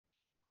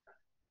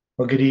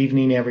Well, good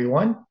evening,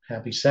 everyone.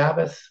 Happy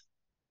Sabbath.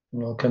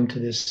 Welcome to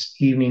this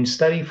evening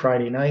study,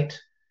 Friday night,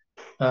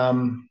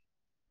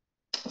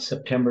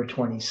 September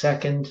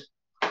 22nd.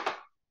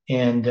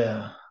 And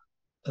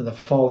the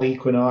fall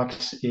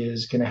equinox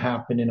is going to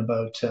happen in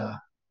about,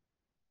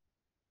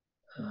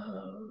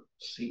 let's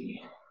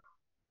see,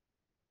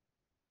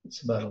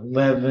 it's about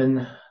 11.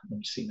 Let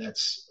me see,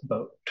 that's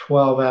about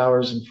 12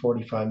 hours and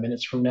 45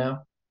 minutes from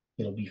now.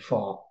 It'll be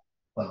fall.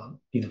 Well, it'll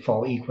be the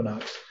fall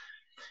equinox.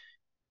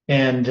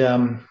 And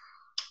a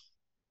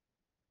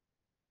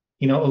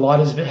lot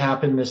has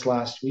happened this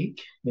last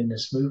week in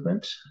this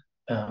movement,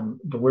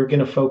 but we're going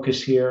to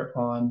focus here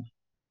on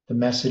the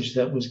message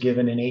that was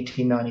given in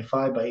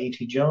 1895 by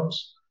A.T.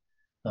 Jones,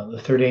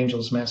 the third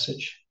angel's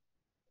message.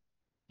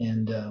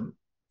 And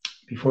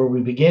before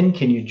we begin,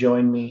 can you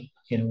join me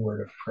in a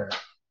word of prayer?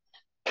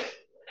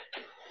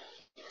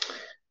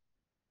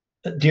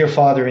 Dear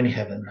Father in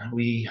heaven,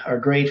 we are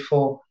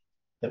grateful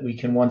that we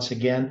can once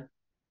again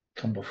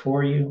come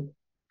before you,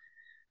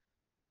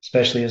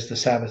 especially as the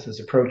Sabbath is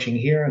approaching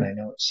here, and I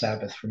know it's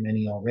Sabbath for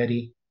many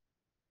already.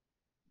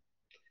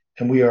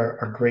 And we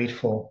are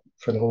grateful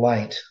for the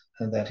light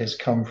that has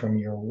come from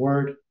your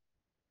word,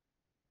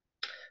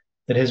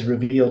 that has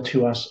revealed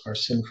to us our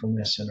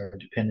sinfulness and our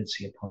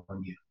dependency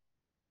upon you.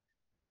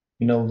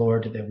 We know,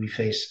 Lord, that we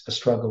face a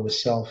struggle with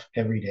self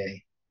every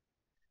day,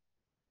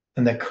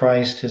 and that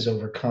Christ has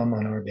overcome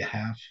on our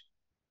behalf,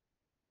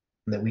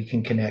 and that we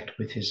can connect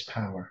with his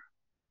power.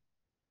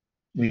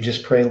 We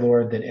just pray,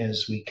 Lord, that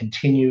as we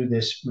continue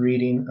this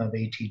reading of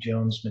A.T.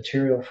 Jones'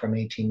 material from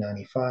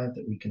 1895,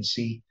 that we can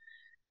see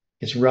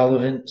its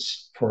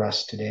relevance for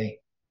us today.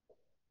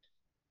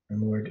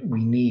 And Lord,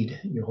 we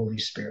need your Holy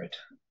Spirit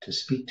to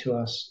speak to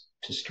us,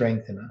 to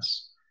strengthen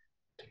us,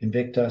 to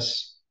convict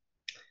us,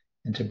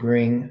 and to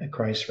bring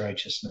Christ's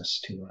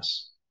righteousness to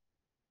us.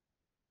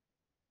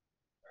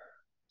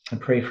 I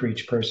pray for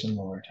each person,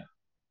 Lord,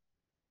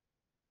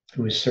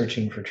 who is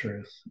searching for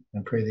truth. I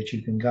pray that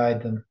you can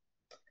guide them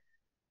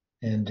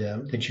and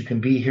that you can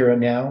be here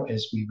now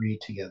as we read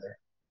together.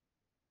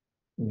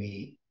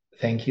 We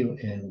thank you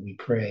and we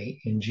pray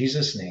in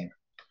Jesus' name.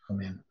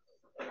 Amen.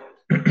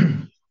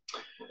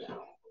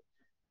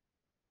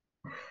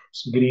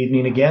 So good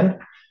evening again.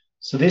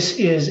 So this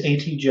is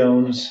A.T.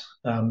 Jones'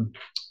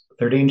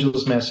 Third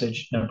Angel's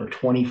Message, number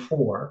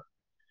 24.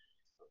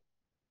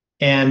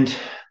 And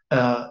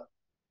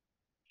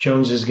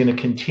Jones is going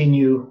to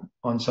continue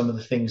on some of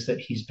the things that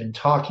he's been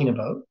talking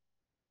about.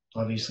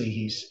 Obviously,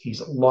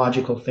 he's a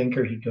logical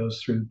thinker. He goes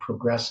through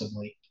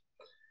progressively.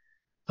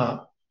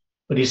 But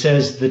he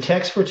says, the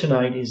text for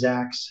tonight is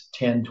Acts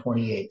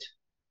 10:28.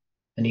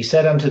 And he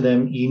said unto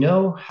them, ye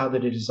know how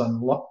that it is an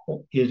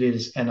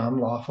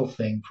unlawful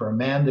thing for a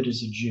man that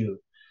is a Jew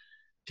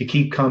to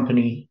keep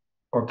company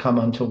or come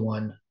unto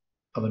one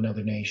of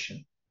another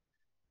nation.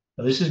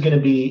 Now, this is going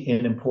to be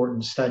an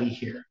important study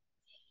here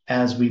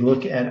as we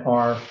look at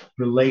our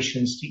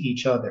relations to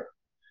each other.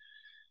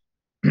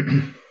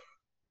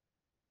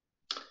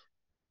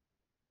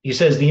 He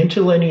says, the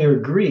interlinear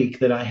Greek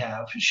that I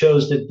have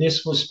shows that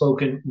this was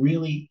spoken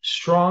really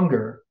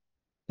stronger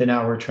than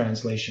our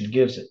translation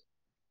gives it.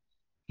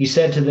 He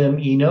said to them,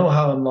 ye know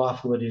how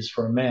unlawful it is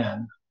for a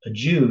man, a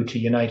Jew, to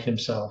unite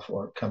himself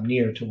or come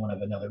near to one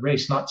of another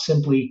race. Not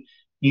simply,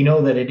 you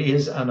know that it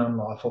is an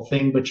unlawful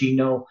thing, but you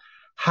know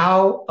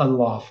how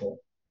unlawful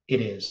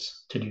it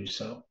is to do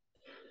so.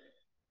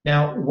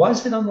 Now,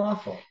 was it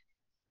unlawful?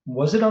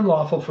 Was it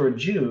unlawful for a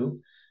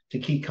Jew to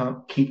keep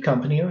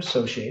company or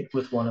associate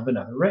with one of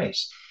another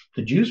race?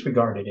 The Jews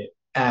regarded it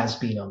as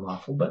being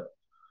unlawful, but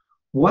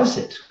was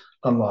it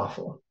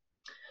unlawful?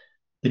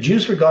 The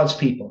Jews were God's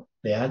people.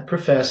 They had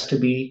professed to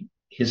be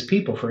his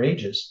people for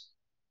ages.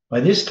 By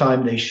this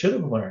time, they should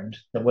have learned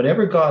that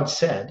whatever God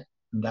said,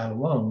 and that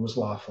alone, was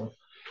lawful,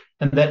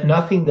 and that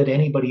nothing that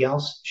anybody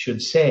else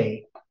should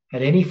say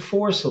had any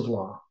force of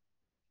law,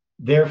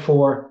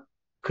 therefore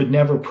could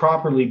never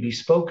properly be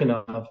spoken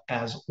of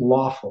as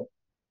lawful,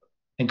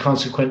 and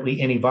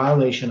consequently any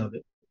violation of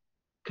it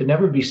could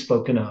never be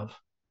spoken of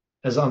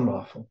as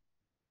unlawful.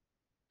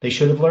 They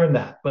should have learned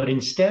that, but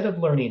instead of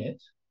learning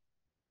it,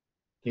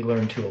 they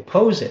learned to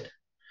oppose it,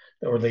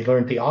 or they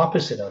learned the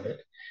opposite of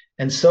it.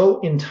 And so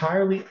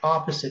entirely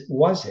opposite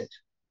was it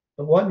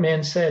that what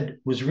man said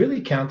was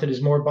really counted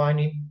as more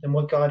binding than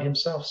what God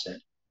himself said.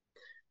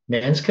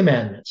 Man's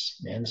commandments,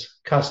 man's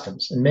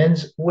customs, and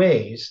men's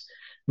ways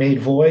made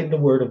void the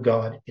word of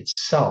God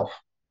itself,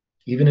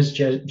 even as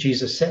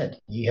Jesus said,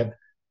 ye have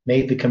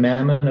made the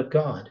commandment of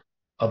God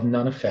of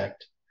none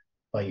effect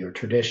by your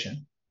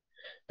tradition.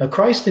 Now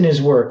Christ in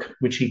his work,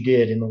 which he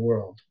did in the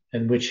world,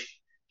 and which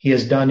he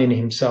has done in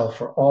himself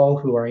for all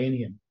who are in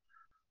him,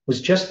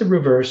 was just the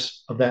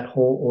reverse of that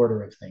whole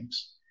order of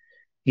things.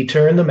 He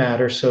turned the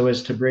matter so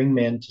as to bring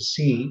men to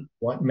see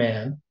what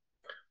man,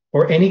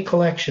 or any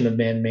collection of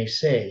men may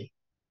say,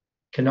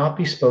 cannot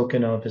be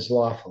spoken of as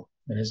lawful,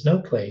 and has no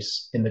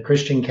place in the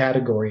Christian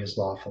category as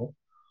lawful,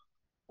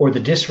 or the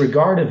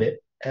disregard of it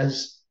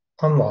as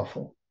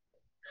unlawful.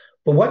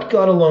 But what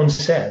God alone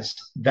says,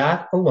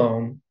 that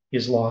alone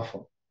is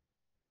lawful.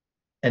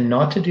 and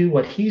not to do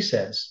what he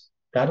says,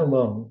 that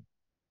alone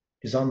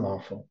is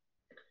unlawful.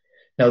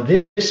 Now,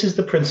 this is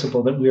the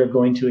principle that we are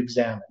going to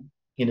examine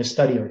in a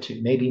study or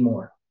two, maybe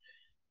more.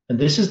 And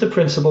this is the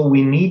principle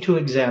we need to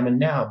examine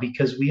now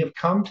because we have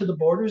come to the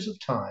borders of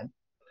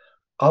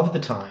the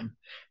time,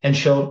 and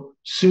shall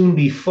soon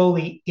be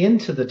fully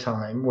into the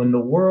time when the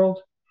world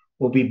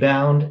will be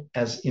bound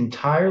as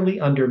entirely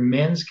under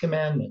men's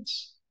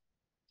commandments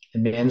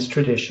and men's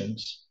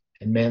traditions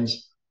and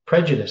men's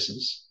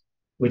prejudices,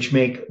 which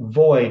make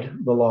void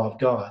the law of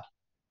God,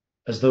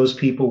 as those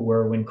people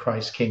were when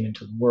Christ came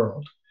into the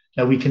world.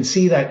 Now we can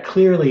see that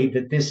clearly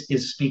that this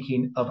is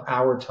speaking of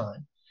our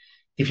time.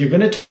 If you're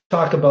going to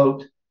talk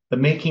about the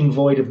making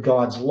void of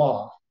God's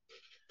law,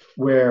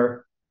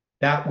 where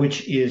that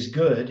which is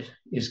good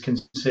is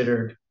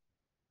considered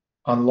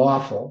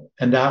unlawful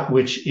and that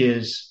which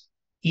is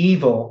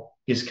evil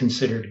is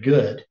considered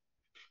good,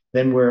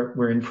 then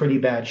we're in pretty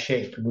bad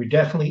shape. And we're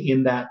definitely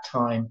in that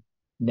time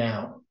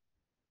now.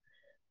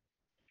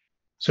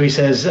 So he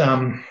says,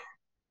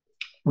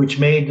 which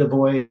made the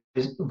void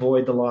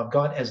the law of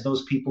God, as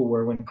those people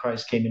were when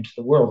Christ came into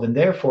the world. And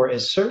therefore,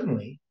 as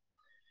certainly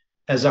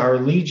as our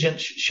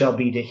allegiance shall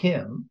be to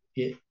him,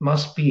 it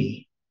must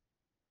be,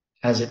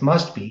 as it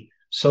must be,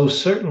 so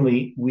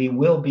certainly we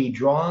will be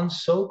drawn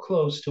so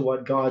close to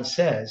what God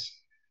says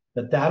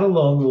that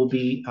alone will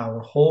be our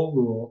whole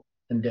rule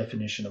and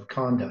definition of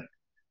conduct.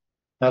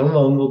 That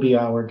alone will be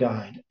our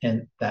guide,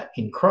 and that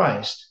in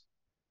Christ,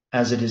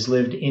 as it is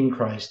lived in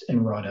Christ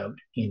and wrought out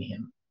in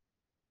him.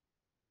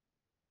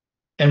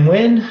 And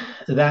when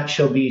that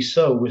shall be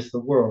so with the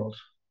world,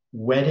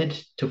 wedded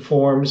to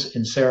forms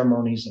and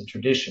ceremonies and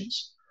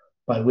traditions,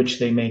 by which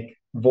they make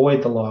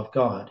void the law of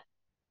God,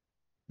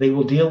 they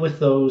will deal with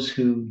those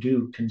who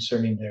do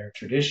concerning their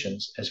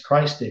traditions, as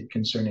Christ did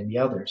concerning the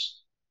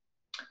others,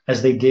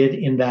 as they did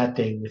in that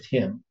day with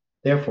him.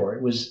 Therefore,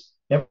 it was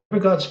never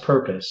God's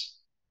purpose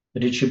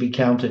that it should be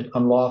counted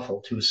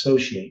unlawful to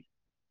associate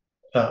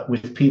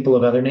with people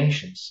of other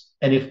nations.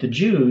 And if the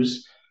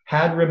Jews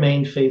had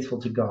remained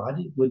faithful to God,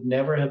 it would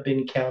never have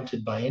been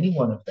counted by any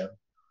one of them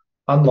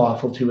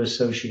unlawful to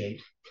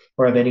associate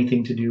or have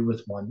anything to do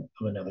with one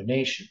of another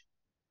nation.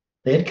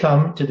 They had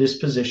come to this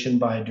position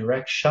by a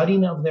direct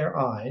shutting of their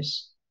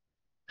eyes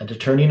and a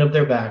turning of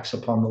their backs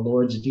upon the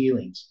Lord's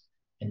dealings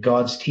and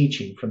God's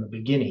teaching from the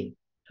beginning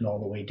and all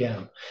the way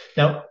down.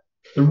 Now,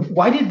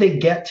 why did they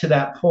get to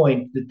that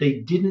point that they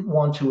didn't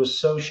want to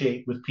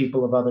associate with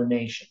people of other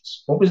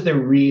nations? What was their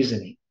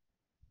reasoning?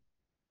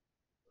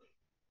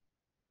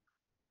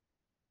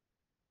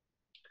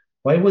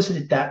 Why wasn't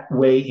it that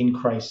way in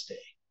Christ's day?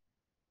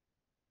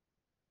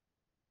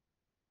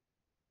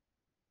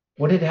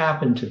 What had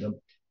happened to them?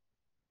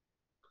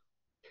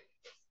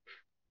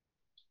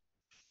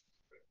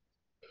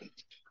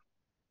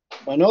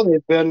 I know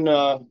they've been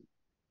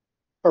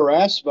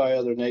harassed by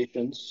other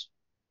nations,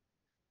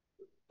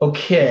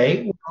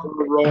 Okay,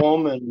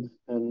 Rome and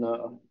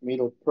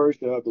Medo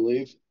Persia, I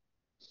believe.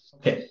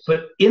 okay,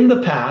 but in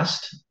the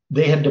past,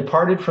 they had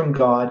departed from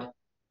God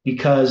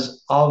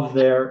because of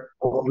their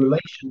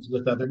relations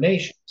with other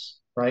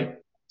nations, right?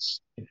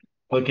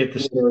 Look at the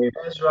story of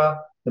Ezra,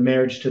 the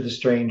marriage to the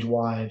strange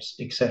wives,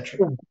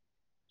 etc.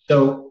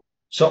 So,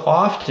 so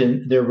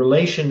often their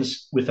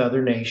relations with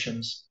other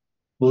nations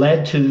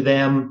led to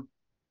them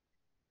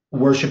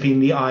worshiping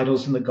the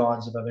idols and the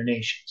gods of other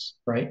nations,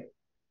 right?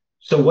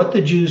 So what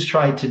the Jews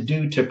tried to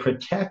do to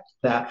protect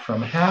that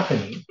from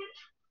happening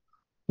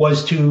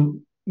was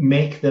to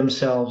make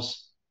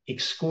themselves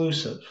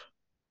exclusive,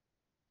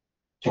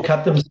 to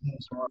cut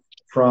themselves off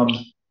from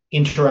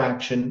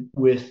interaction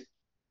with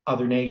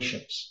other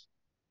nations,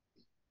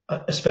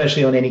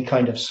 especially on any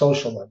kind of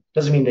social level.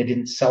 Doesn't mean they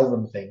didn't sell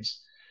them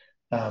things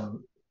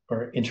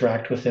or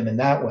interact with them in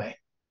that way,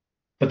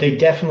 but they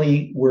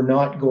definitely were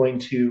not going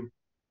to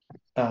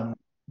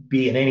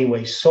be in any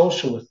way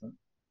social with them.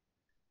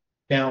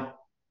 Now,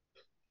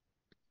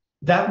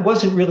 that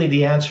wasn't really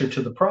the answer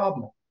to the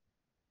problem.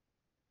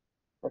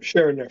 Or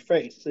sharing their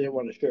faith. They didn't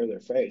want to share their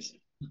faith.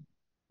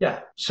 Yeah.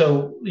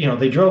 So,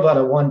 they drove out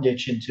of one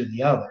ditch into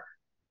the other,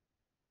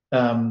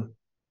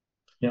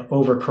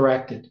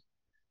 overcorrected.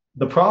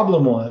 The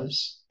problem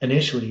was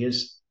initially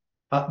is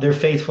their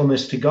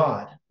faithfulness to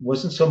God. It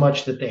wasn't so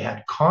much that they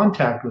had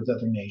contact with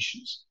other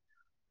nations,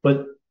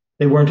 but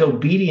they weren't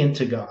obedient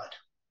to God.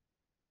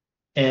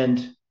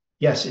 And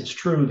yes, it's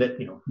true that,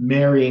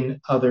 marrying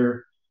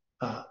other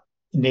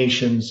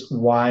nations'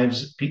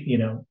 wives,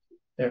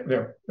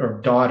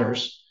 or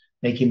daughters,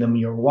 making them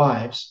your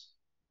wives,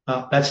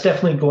 that's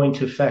definitely going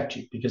to affect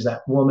you because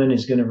that woman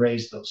is going to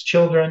raise those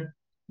children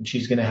and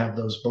she's going to have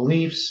those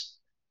beliefs,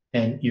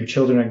 and your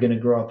children are going to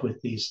grow up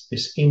with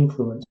this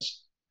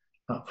influence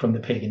from the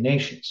pagan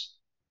nations.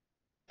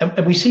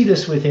 And we see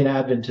this within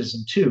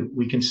Adventism too.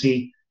 We can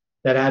see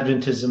that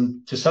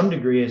Adventism to some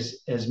degree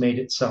has made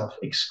itself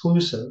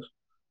exclusive.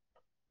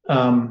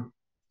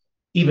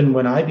 Even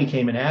when I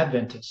became an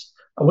Adventist,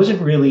 I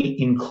wasn't really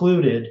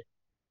included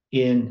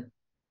into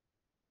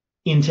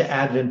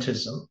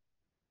Adventism,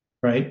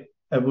 right?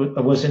 I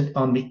wasn't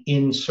on the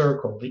in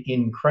circle, the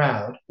in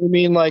crowd, You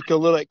mean like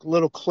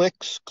little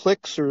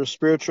cliques or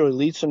spiritual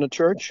elites in the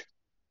church?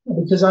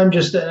 because I'm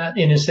just,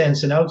 in a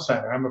sense, an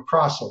outsider. I'm a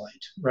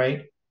proselyte,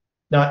 right?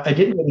 Now, I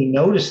didn't really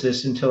notice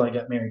this until I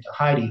got married to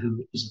Heidi,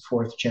 who is a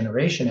fourth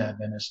generation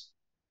Adventist,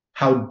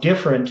 how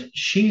different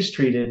she's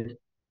treated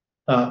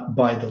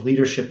by the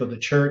leadership of the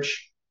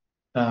church.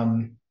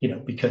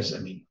 Because I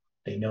mean,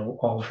 they know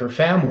all of her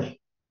family.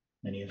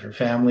 Many of her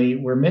family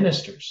were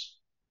ministers,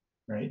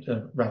 right?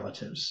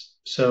 Relatives.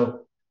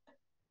 So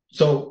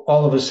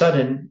all of a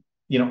sudden,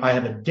 I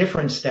have a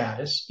different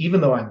status, even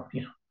though I'm,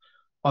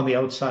 on the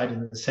outside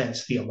in the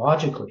sense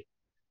theologically.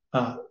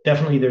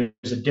 Definitely,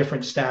 there's a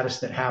different status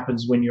that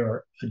happens when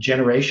you're a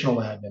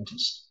generational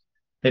Adventist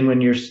than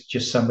when you're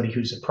just somebody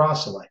who's a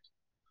proselyte.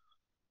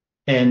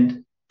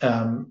 And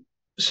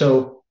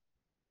so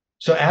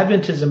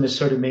Adventism has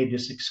sort of made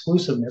this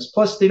exclusiveness.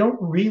 Plus, they don't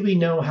really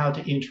know how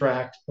to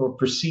interact or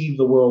perceive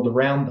the world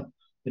around them.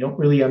 They don't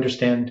really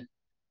understand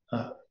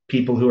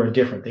people who are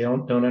different. They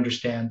don't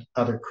understand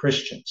other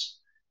Christians.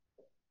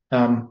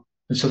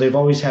 And so they've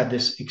always had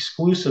this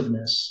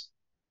exclusiveness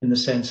in the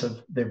sense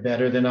of they're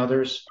better than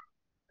others,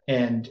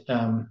 and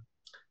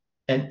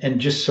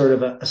just sort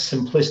of a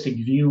simplistic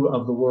view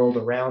of the world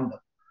around them.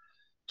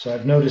 So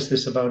I've noticed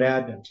this about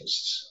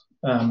Adventists,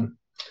 the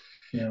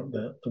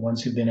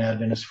ones who've been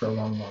Adventists for a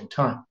long, long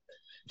time.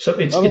 So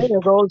it's, I it's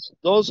mean,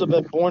 those have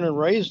been born and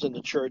raised in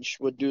the church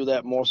would do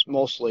that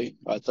mostly,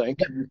 I think.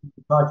 talking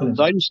 'Cause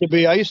about. I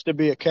used to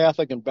be a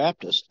Catholic and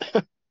Baptist.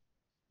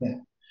 Yeah.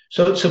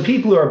 So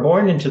people who are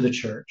born into the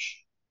church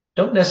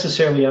don't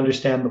necessarily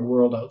understand the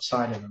world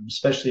outside of them,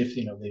 especially if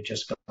they've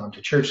just gone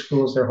to church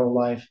schools their whole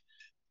life.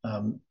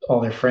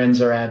 All their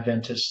friends are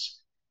Adventists,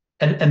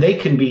 and they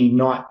can be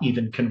not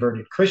even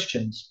converted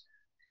Christians,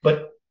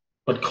 but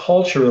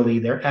culturally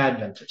they're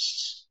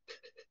Adventists,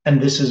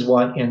 and this is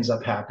what ends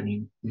up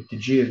happening with the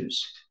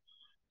Jews.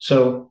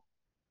 So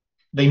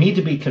they need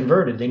to be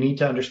converted. They need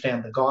to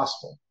understand the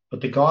gospel,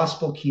 but the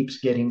gospel keeps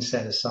getting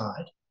set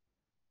aside,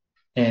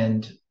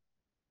 and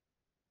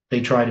they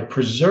try to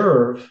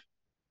preserve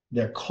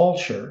their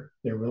culture,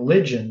 their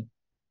religion,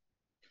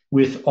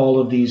 with all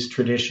of these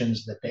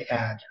traditions that they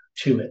add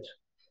to it.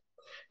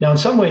 Now, in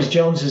some ways,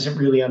 Jones isn't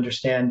really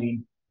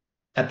understanding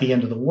at the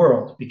end of the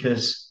world,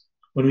 because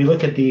when we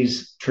look at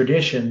these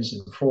traditions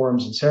and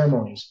forms and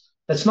ceremonies,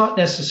 that's not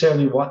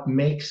necessarily what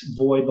makes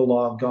void the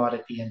law of God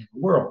at the end of the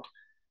world.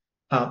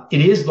 It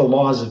is the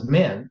laws of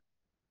men.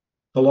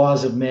 The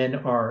laws of men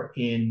are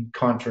in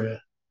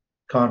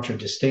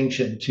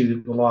contradistinction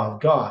to the law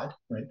of God,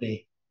 right?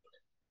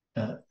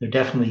 They're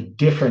definitely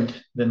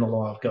different than the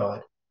law of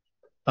God,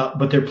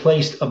 but they're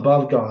placed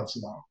above God's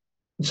law.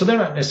 And so they're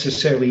not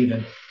necessarily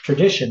even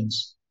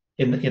traditions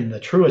in the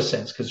truest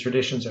sense, because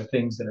traditions are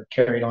things that have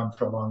carried on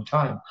for a long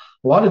time.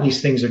 A lot of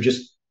these things are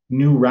just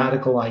new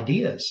radical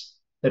ideas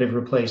that have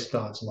replaced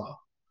God's law.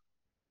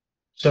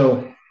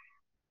 So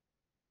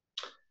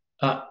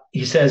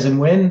he says, and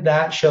when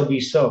that shall be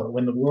so,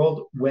 when the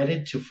world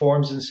wedded to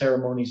forms and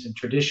ceremonies and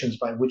traditions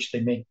by which they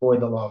make void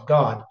the law of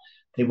God,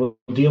 they will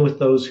deal with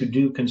those who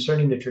do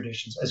concerning the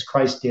traditions as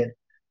Christ did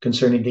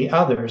concerning the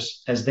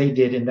others, as they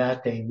did in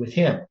that day with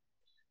him.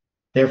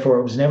 Therefore,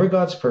 it was never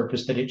God's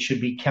purpose that it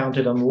should be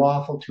counted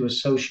unlawful to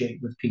associate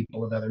with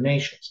people of other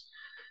nations.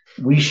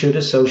 We should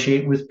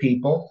associate with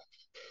people,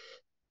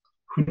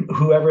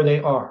 whoever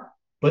they are,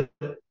 but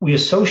we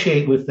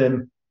associate with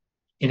them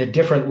in a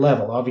different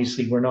level.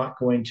 Obviously, we're not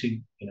going to,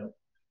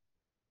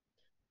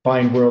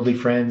 find worldly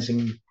friends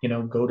and,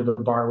 go to the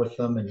bar with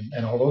them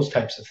and all those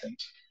types of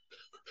things.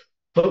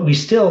 But we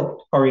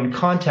still are in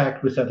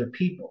contact with other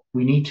people.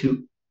 We need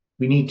to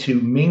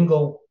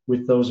mingle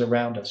with those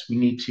around us. We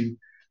need to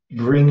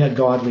bring a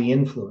godly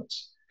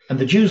influence. And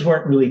the Jews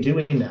weren't really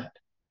doing that.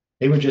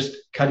 They were just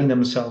cutting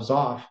themselves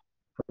off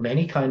from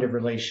any kind of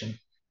relation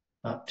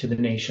to the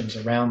nations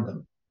around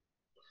them.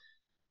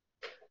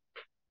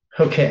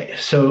 Okay,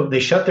 so they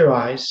shut their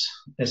eyes,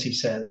 as he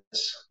says,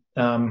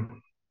 and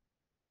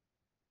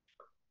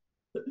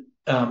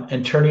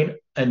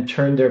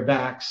turned their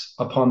backs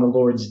upon the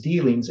Lord's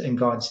dealings and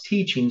God's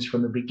teachings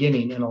from the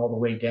beginning and all the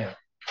way down.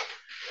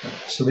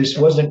 So this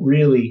wasn't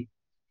really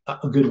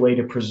a good way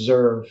to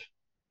preserve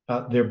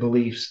their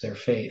beliefs, their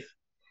faith.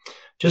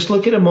 Just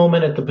look at a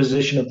moment at the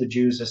position of the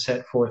Jews as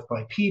set forth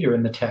by Peter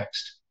in the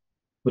text,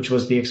 which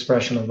was the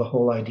expression of the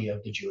whole idea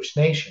of the Jewish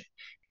nation.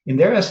 In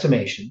their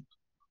estimation,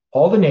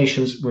 all the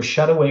nations were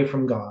shut away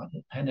from God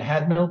and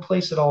had no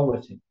place at all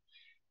with him.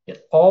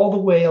 Yet all the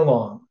way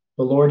along,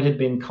 the Lord had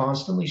been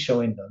constantly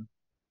showing them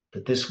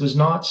that this was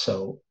not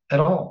so at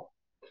all.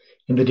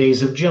 In the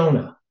days of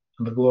Jonah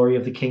and the glory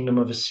of the kingdom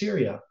of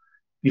Assyria,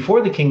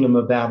 before the kingdom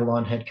of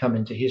Babylon had come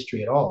into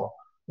history at all,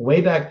 way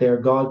back there,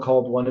 God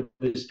called one of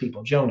his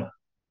people, Jonah,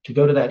 to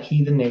go to that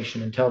heathen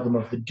nation and tell them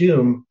of the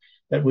doom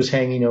that was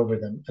hanging over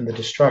them and the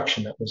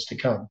destruction that was to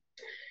come,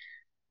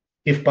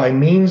 if by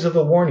means of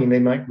a warning they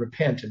might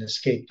repent and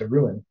escape the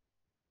ruin.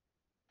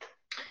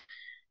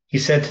 He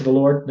said to the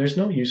Lord, there's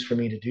no use for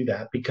me to do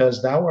that,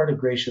 because thou art a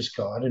gracious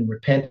God, and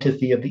repenteth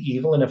thee of the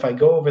evil. And if I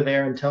go over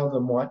there and tell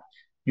them what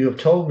you have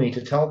told me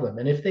to tell them,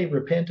 and if they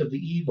repent of the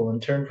evil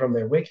and turn from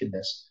their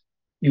wickedness,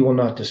 you will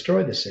not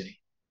destroy the city.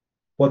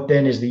 What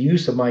then is the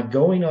use of my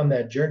going on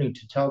that journey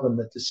to tell them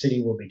that the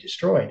city will be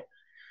destroyed?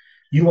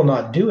 You will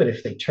not do it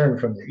if they turn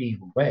from their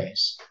evil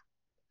ways.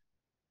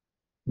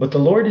 But the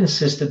Lord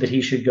insisted that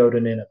he should go to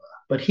Nineveh.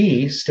 But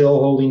he, still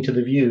holding to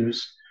the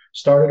views,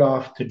 started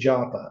off to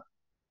Joppa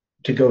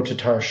to go to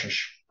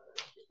Tarshish.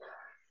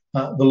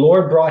 The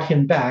Lord brought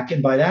him back,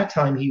 and by that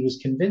time he was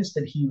convinced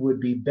that he would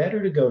be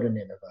better to go to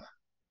Nineveh.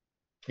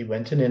 He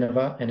went to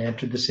Nineveh and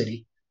entered the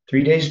city,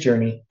 3 days'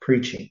 journey,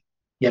 preaching,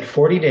 yet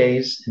 40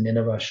 days, and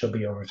Nineveh shall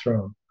be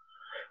overthrown.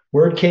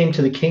 Word came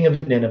to the king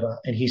of Nineveh,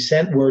 and he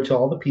sent word to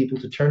all the people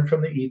to turn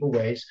from their evil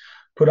ways,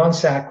 put on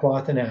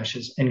sackcloth and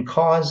ashes, and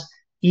cause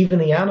even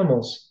the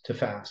animals to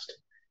fast,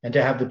 and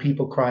to have the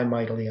people cry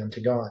mightily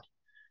unto God.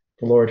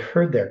 The Lord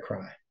heard their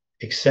cry,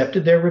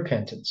 accepted their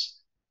repentance,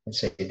 and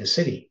saved the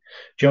city.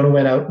 Jonah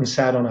went out and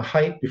sat on a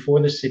height before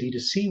the city to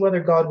see whether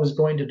God was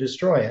going to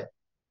destroy it,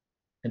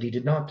 and he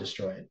did not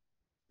destroy it.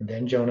 And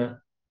then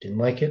Jonah didn't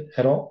like it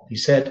at all. He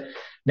said,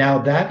 now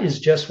that is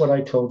just what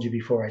I told you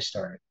before I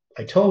started.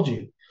 I told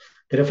you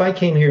that if I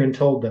came here and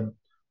told them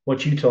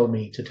what you told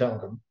me to tell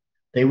them,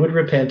 they would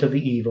repent of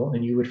the evil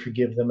and you would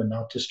forgive them and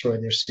not destroy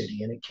their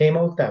city. And it came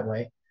out that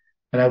way,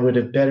 and I would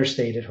have better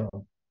stayed at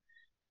home.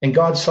 And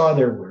God saw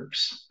their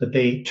works, that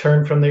they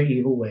turned from their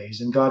evil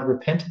ways, and God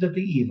repented of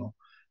the evil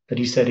that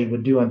he said he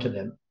would do unto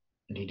them,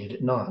 and he did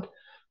it not.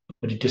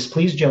 But it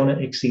displeased Jonah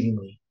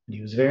exceedingly, and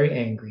he was very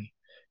angry.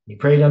 And he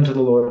prayed unto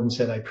the Lord and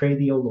said, I pray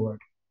thee, O Lord,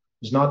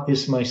 was not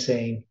this my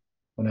saying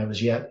when I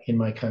was yet in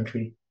my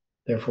country?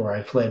 Therefore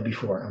I fled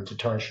before unto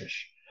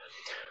Tarshish.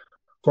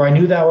 For I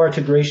knew thou art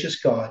a gracious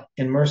God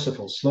and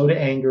merciful, slow to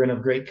anger and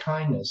of great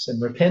kindness,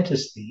 and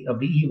repentest thee of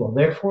the evil.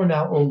 Therefore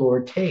now, O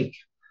Lord, take,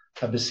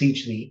 I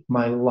beseech thee,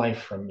 my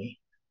life from me.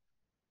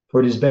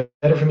 For it is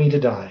better for me to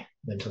die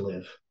than to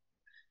live.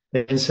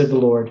 Then said the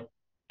Lord,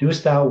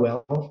 doest thou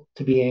well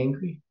to be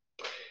angry?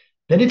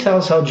 Then it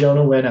tells how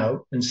Jonah went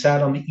out and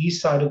sat on the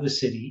east side of the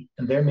city,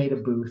 and there made a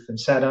booth and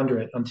sat under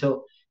it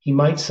until he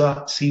might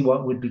see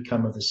what would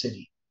become of the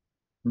city.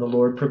 And the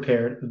Lord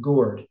prepared a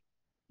gourd,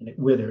 and it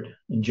withered.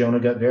 And Jonah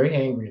got very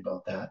angry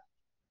about that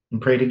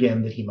and prayed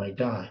again that he might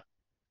die.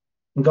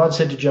 And God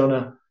said to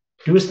Jonah,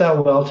 doest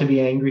thou well to be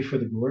angry for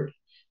the gourd?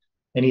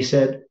 And he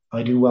said,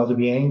 I do well to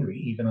be angry,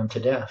 even unto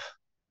death.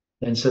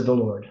 Then said the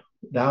Lord,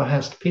 thou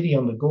hast pity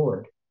on the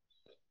gourd,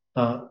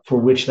 for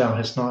which thou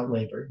hast not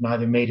labored,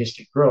 neither madest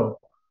it grow,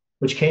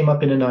 which came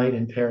up in a night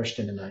and perished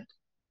in a night.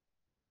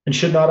 And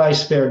should not I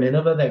spare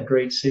Nineveh, that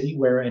great city,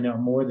 wherein are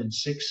more than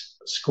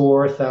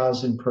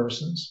 60,000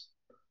 persons,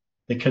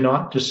 that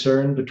cannot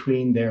discern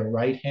between their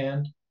right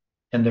hand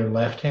and their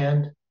left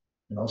hand,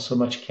 and also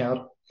much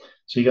cattle?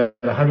 So you got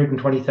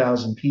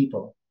 120,000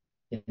 people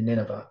in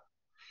Nineveh.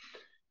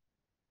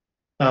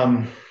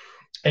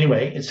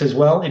 Anyway, it says,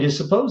 well, it is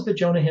supposed that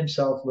Jonah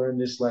himself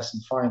learned this lesson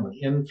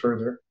finally. And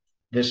further,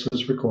 this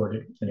was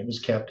recorded, and it was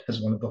kept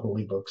as one of the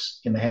holy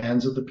books in the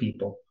hands of the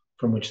people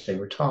from which they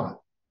were taught.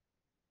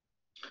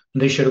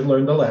 And they should have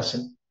learned the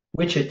lesson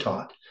which it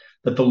taught,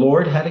 that the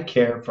Lord had a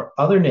care for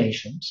other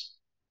nations,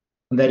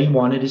 and that he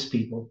wanted his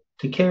people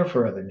to care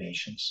for other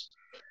nations.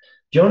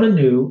 Jonah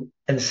knew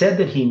and said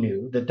that he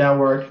knew that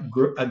thou art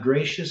a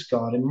gracious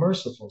God and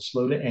merciful,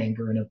 slow to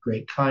anger and of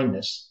great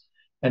kindness,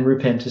 and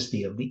repentest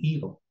thee of the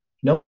evil.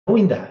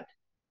 Knowing that,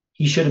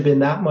 he should have been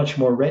that much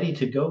more ready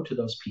to go to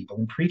those people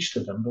and preach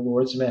to them the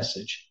Lord's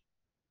message,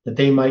 that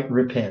they might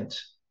repent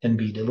and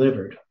be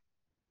delivered.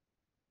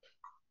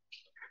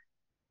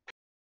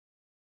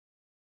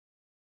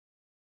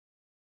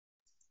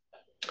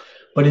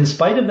 But in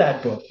spite of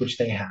that book which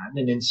they had,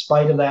 and in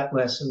spite of that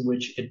lesson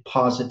which it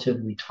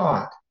positively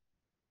taught,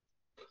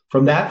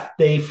 from that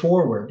day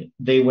forward,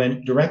 they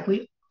went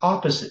directly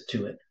opposite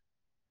to it.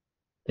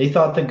 They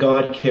thought that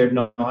God cared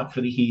not for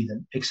the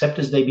heathen, except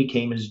as they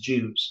became as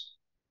Jews.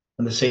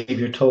 And the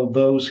Savior told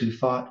those who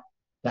thought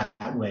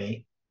that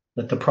way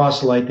that the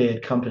proselyte they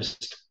had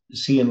compassed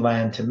sea and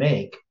land to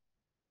make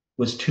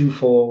was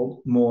twofold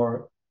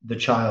more the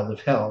child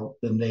of hell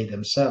than they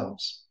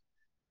themselves.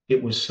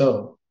 It was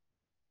so.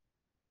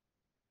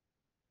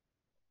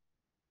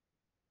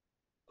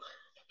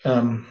 I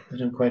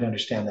don't quite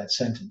understand that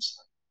sentence.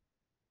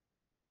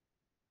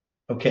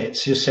 Okay, it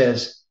just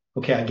says,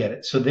 okay, I get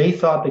it. So they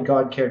thought that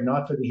God cared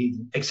not for the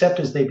heathen, except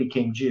as they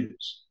became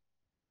Jews,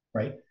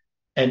 right?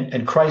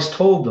 And Christ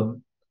told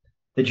them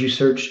that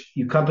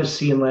you compass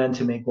sea and land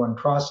to make one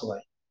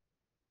proselyte,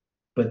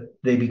 but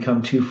they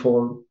become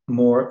twofold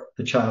more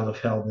the child of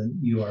hell than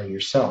you are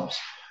yourselves,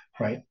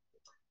 right?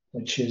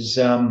 Which is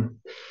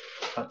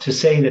to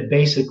say that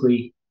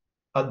basically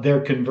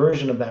their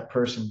conversion of that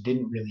person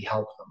didn't really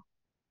help them.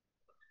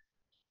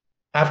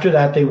 After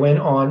that, they went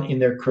on in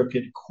their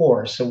crooked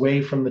course,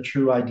 away from the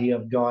true idea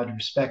of God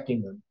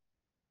respecting them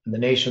and the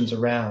nations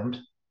around,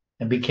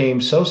 and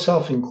became so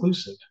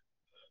self-inclusive,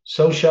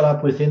 so shut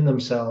up within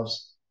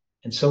themselves,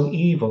 and so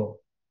evil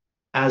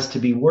as to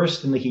be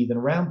worse than the heathen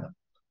around them.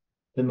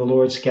 Then the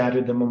Lord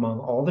scattered them among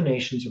all the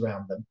nations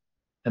around them,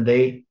 and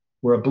they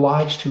were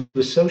obliged to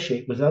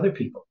associate with other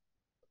people.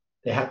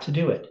 They had to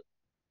do it.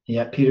 And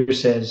yet Peter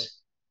says,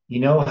 you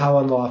know how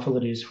unlawful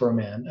it is for a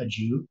man, a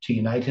Jew, to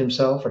unite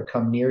himself or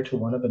come near to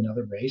one of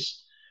another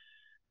race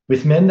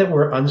with men that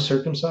were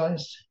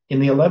uncircumcised? In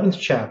the 11th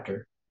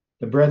chapter,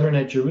 the brethren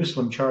at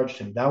Jerusalem charged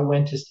him, thou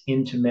wentest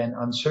into men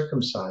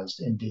uncircumcised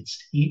and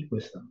didst eat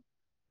with them.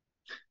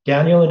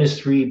 Daniel and his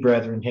 3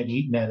 brethren had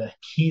eaten at a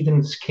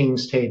heathen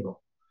king's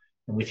table,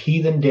 and with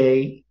heathen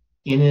day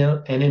in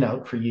and in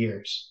out for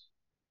years.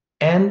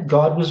 And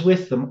God was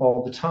with them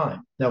all the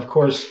time. Now, of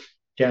course,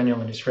 Daniel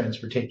and his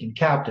friends were taken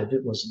captive.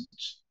 It wasn't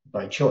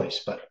by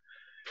choice, but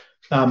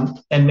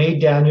and made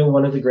Daniel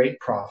one of the great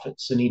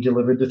prophets, and he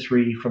delivered the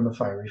 3 from the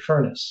fiery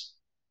furnace.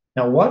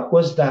 Now, what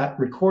was that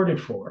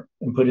recorded for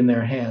and put in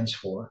their hands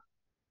for,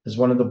 as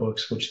one of the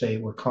books which they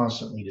were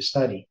constantly to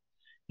study?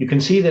 You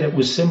can see that it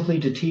was simply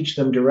to teach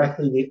them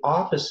directly the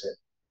opposite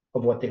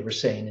of what they were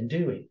saying and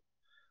doing.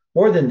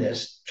 More than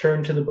this,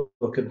 turn to the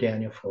book of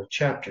Daniel, 4th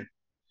chapter.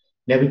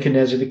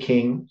 Nebuchadnezzar the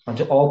king,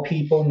 unto all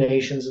people,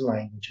 nations, and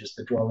languages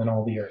that dwell in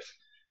all the earth.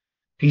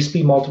 Peace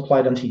be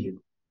multiplied unto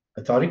you.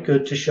 I thought it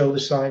good to show the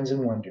signs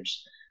and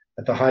wonders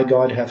that the high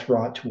God hath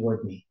wrought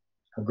toward me.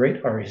 How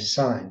great are his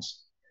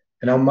signs,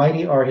 and how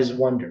mighty are his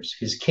wonders.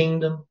 His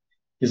kingdom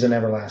is an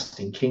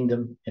everlasting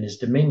kingdom, and his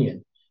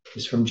dominion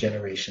is from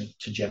generation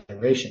to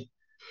generation.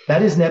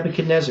 That is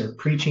Nebuchadnezzar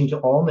preaching to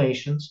all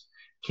nations,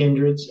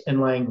 kindreds, and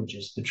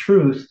languages the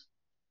truth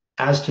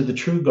as to the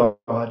true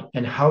God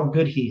and how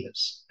good he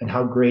is and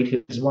how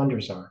great his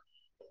wonders are.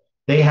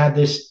 They had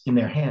this in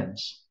their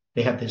hands.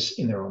 They had this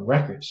in their own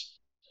records,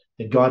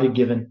 that God had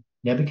given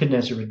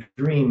Nebuchadnezzar a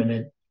dream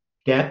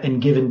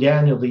and given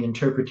Daniel the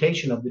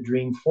interpretation of the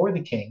dream for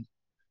the king,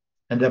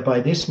 and that by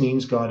this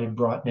means God had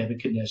brought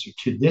Nebuchadnezzar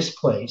to this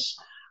place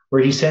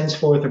where he sends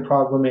forth a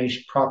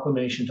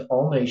proclamation to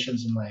all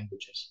nations and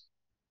languages,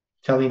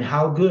 telling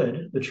how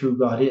good the true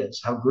God is,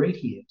 how great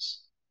he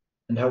is,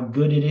 and how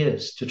good it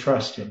is to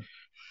trust him.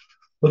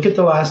 Look at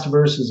the last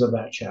verses of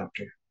that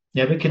chapter.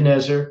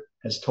 Nebuchadnezzar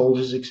has told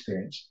his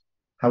experience,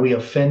 how he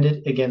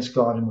offended against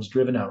God and was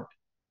driven out.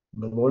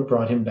 The Lord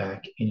brought him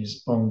back in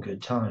his own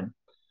good time.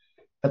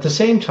 At the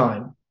same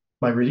time,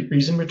 my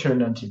reason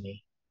returned unto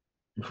me,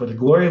 and for the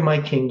glory of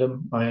my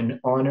kingdom, my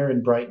honor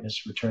and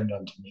brightness returned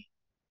unto me.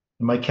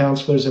 And my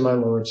counselors and my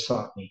lords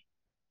sought me,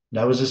 and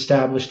I was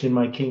established in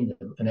my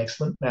kingdom. An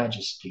excellent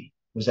majesty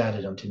was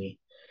added unto me.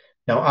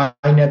 Now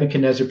I,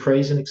 Nebuchadnezzar,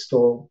 praise and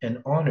extol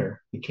and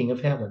honor the King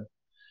of heaven,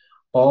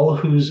 all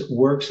whose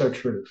works are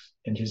truth,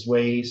 and his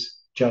ways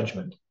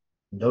judgment.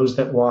 And those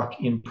that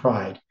walk in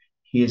pride,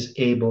 he is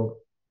able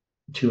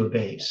to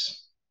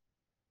abase.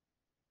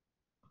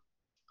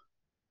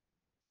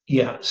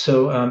 Yeah,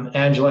 so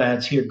Angela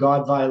adds here,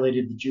 God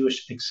violated the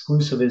Jewish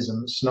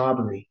exclusivism,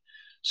 snobbery,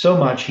 so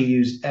much he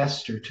used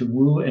Esther to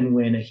woo and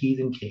win a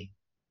heathen king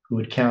who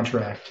would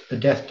counteract a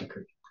death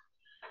decree.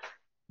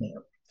 Yeah.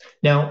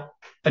 Now,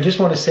 I just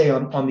want to say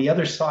on the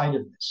other side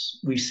of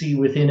this, we see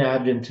within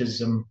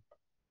Adventism,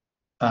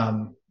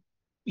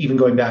 even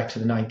going back to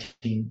the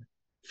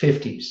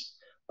 1950s,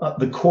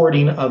 the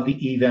courting of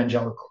the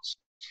evangelicals.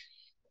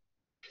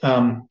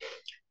 Now,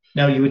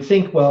 you would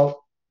think,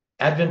 well,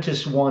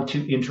 Adventists want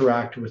to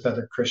interact with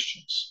other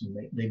Christians.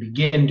 They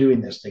begin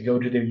doing this. They go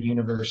to their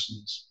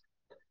universities.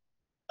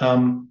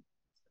 But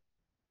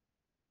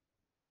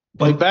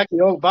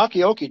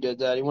Bakioki did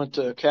that. He went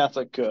to a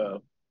Catholic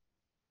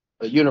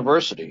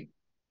university.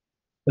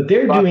 But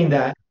they're doing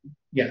that.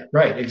 Yeah,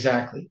 right,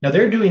 exactly. Now,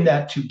 they're doing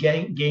that to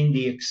gain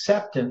the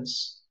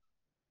acceptance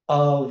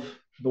of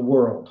the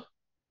world,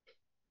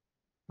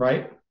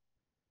 right?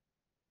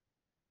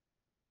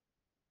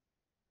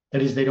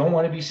 That is, they don't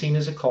want to be seen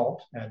as a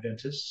cult,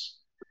 Adventists.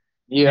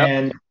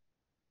 Yeah.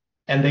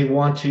 And they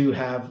want to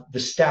have the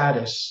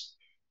status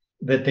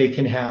that they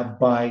can have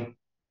by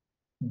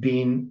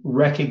being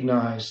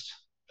recognized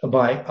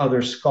by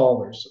other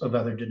scholars of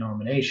other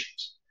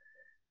denominations.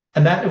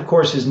 And that, of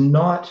course, is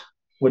not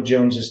what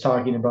Jones is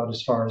talking about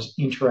as far as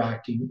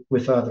interacting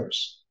with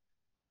others.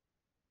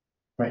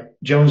 Right?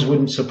 Jones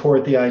wouldn't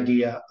support the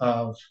idea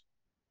of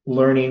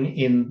learning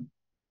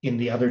in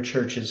the other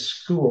churches'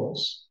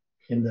 schools,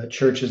 in the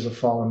churches of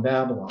fallen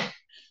Babylon.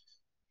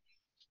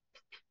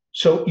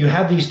 So you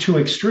have these two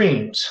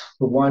extremes,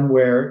 the one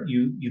where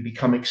you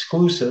become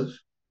exclusive,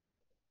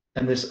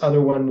 and this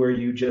other one where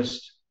you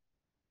just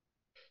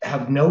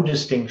have no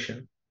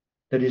distinction.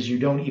 That is, you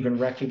don't even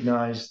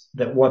recognize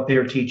that what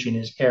they're teaching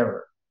is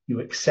error.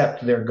 You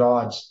accept their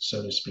gods,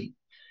 so to speak.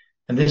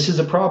 And this is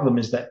a problem,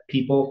 is that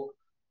people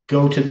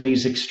go to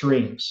these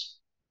extremes.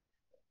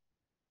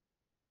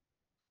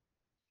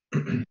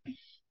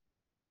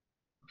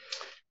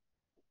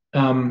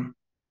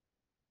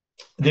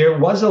 There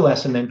was a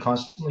lesson then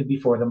constantly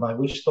before them by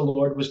which the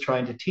Lord was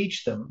trying to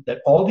teach them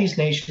that all these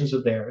nations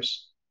of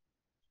theirs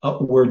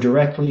were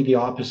directly the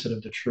opposite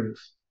of the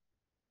truth.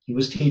 He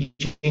was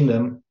teaching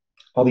them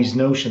all these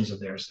notions of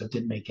theirs that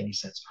didn't make any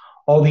sense.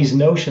 All these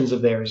notions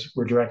of theirs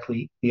were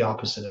directly the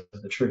opposite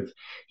of the truth.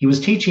 He was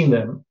teaching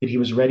them that he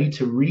was ready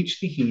to reach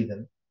the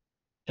heathen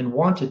and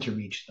wanted to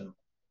reach them,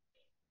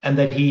 and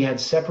that he had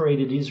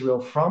separated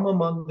Israel from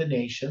among the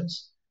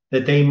nations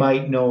that they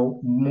might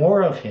know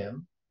more of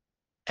him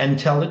and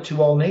tell it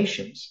to all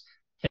nations.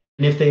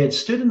 And if they had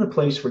stood in the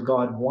place where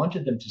God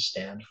wanted them to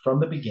stand from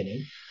the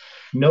beginning,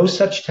 no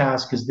such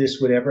task as this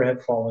would ever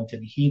have fallen to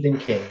the heathen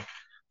king,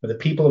 for the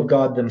people of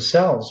God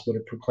themselves would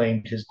have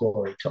proclaimed his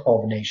glory to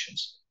all the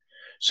nations.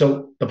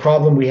 So the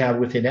problem we have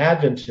within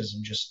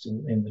Adventism, just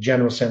in the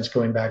general sense,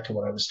 going back to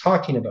what I was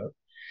talking about,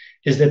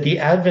 is that the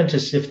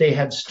Adventists, if they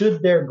had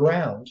stood their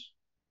ground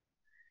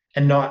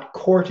and not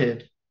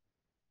courted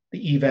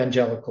the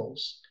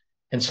evangelicals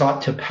and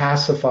sought to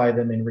pacify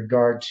them in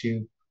regard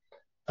to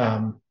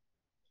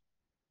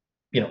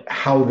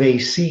how they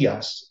see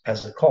us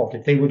as a cult,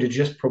 if they would have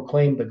just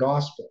proclaimed the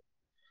gospel,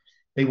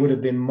 they would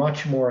have been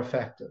much more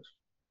effective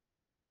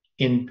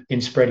in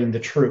spreading the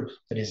truth.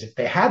 That is, if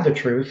they had the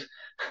truth,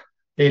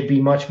 they'd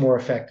be much more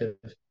effective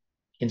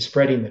in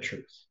spreading the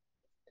truth.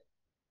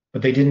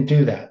 But they didn't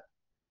do that.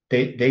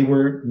 They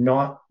were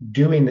not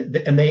doing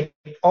it. And they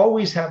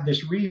always have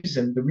this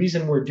reason. The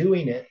reason we're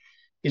doing it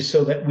is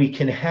so that we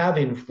can have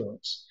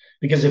influence.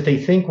 Because if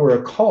they think we're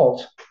a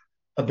cult,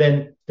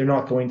 then they're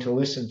not going to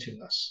listen to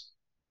us.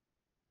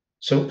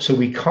 So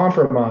we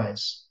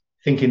compromise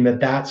thinking that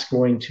that's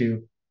going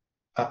to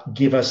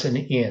give us an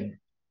in,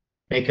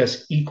 make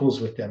us equals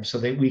with them so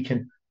that we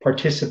can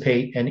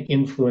participate and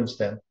influence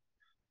them.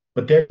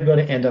 But they're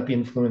going to end up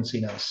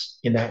influencing us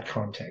in that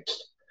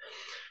context.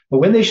 But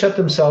when they shut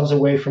themselves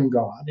away from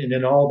God, and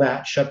in all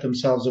that shut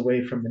themselves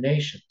away from the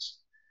nations,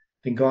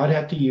 then God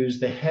had to use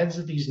the heads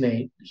of these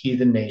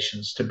heathen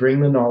nations to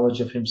bring the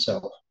knowledge of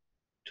himself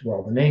to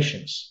all the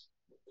nations.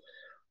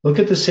 Look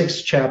at the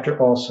 6th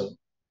chapter also.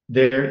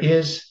 There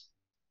is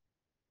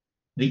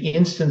the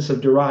instance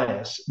of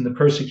Darius in the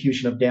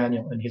persecution of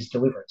Daniel and his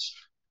deliverance.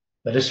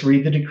 Let us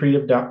read the decree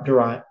of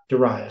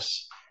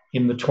Darius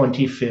in the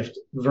 25th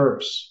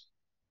verse.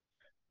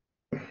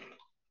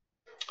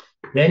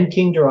 Then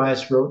King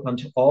Darius wrote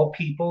unto all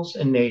peoples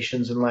and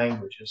nations and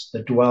languages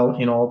that dwell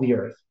in all the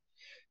earth,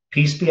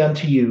 peace be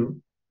unto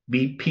you,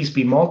 peace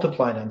be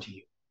multiplied unto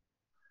you.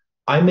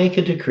 I make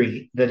a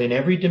decree that in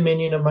every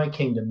dominion of my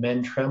kingdom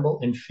men tremble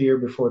and fear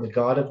before the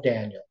God of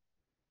Daniel,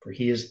 for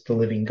he is the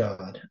living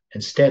God,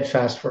 and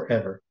steadfast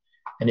forever,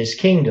 and his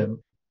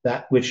kingdom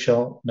that which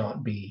shall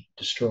not be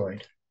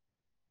destroyed.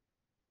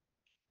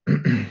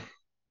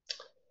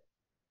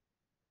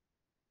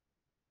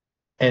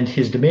 And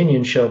his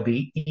dominion shall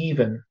be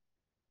even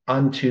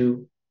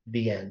unto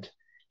the end.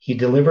 He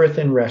delivereth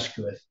and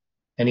rescueth,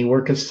 and he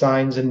worketh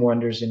signs and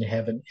wonders in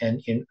heaven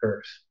and in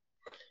earth.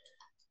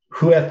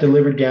 Who hath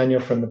delivered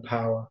Daniel from the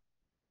power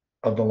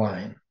of the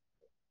lion?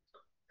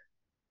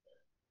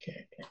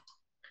 Okay.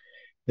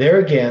 There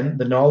again,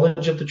 the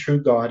knowledge of the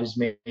true God is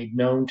made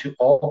known to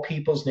all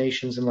peoples,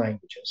 nations, and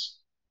languages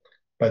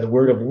by the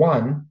word of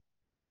one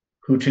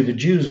who to the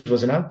Jews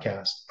was an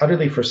outcast,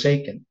 utterly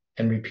forsaken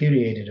and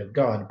repudiated of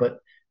God. But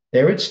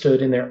there it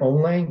stood in their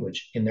own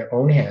language, in their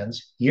own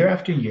hands, year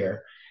after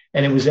year,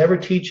 and it was ever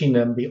teaching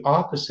them the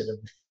opposite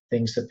of the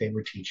things that they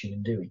were teaching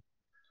and doing.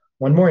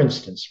 One more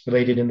instance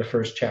related in the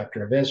 1st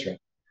chapter of Ezra.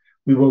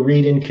 We will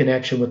read in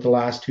connection with the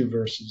last 2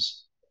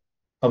 verses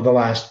of the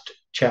last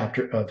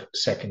chapter of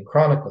 2nd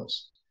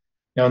Chronicles.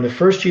 Now in the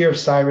 1st year of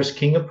Cyrus,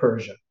 king of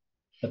Persia,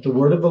 that the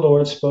word of the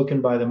Lord spoken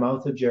by the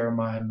mouth of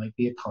Jeremiah might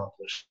be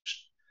accomplished,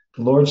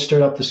 the Lord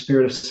stirred up the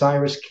spirit of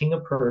Cyrus, king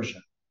of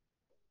Persia,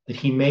 that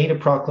he made a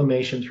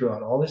proclamation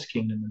throughout all his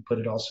kingdom and put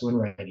it also in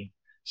writing,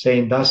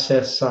 saying, Thus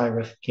saith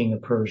Cyrus, king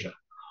of Persia,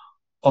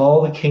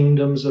 all the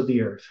kingdoms of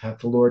the earth hath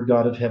the Lord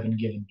God of heaven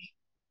given me,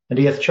 and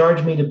he hath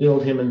charged me to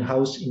build him an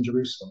house in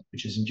Jerusalem,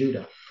 which is in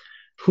Judah.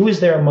 Who is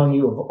there among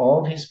you of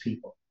all his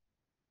people?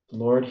 The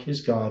Lord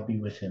his God be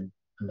with him,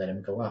 and let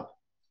him go up.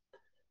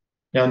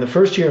 Now in the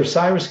 1st year of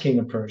Cyrus, king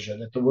of Persia,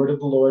 that the word of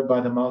the Lord by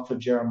the mouth of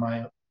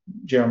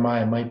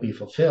Jeremiah might be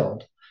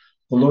fulfilled,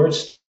 the Lord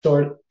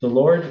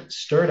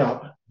stirred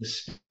up the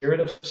spirit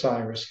of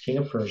Cyrus, king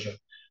of Persia,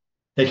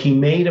 that he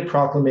made a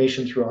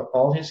proclamation throughout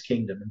all his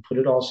kingdom and put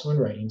it also in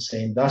writing,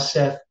 saying, Thus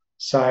saith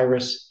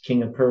Cyrus,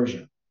 king of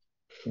Persia,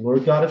 the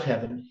Lord God of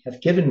heaven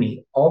hath given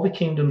me all the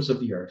kingdoms of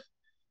the earth,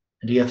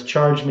 and he hath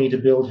charged me to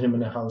build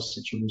him a house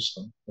at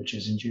Jerusalem, which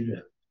is in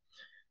Judah.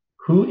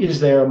 Who is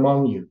there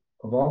among you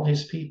of all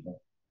his people?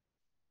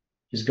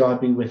 His God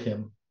be with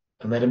him,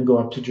 and let him go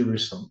up to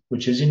Jerusalem,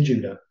 which is in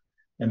Judah,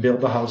 and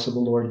build the house of the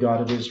Lord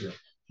God of Israel.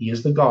 He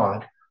is the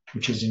God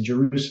which is in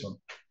Jerusalem.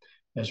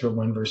 Ezra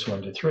 1, verse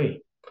 1-3.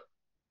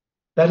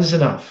 That is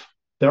enough.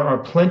 There are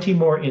plenty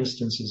more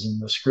instances in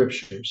the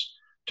scriptures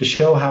to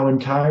show how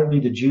entirely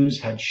the Jews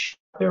had shut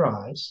their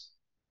eyes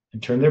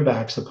and turned their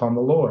backs upon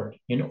the Lord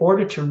in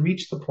order to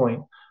reach the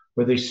point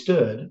where they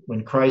stood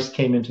when Christ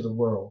came into the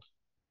world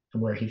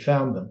and where he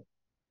found them.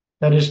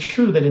 That is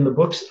true that in the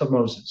books of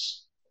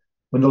Moses,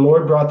 when the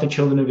Lord brought the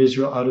children of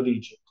Israel out of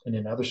Egypt, and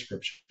in other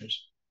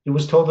scriptures, it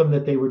was told them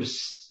that they were to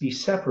be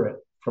separate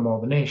from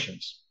all the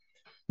nations.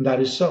 And that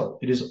is so.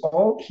 It is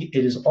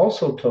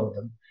also told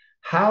them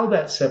how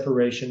that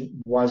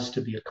separation was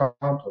to be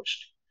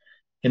accomplished.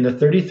 In the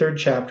 33rd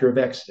chapter of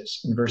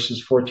Exodus, in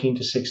verses 14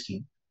 to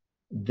 16,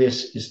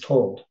 this is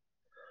told: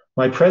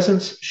 My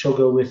presence shall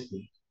go with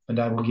thee, and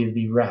I will give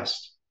thee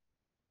rest.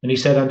 And he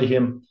said unto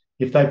him,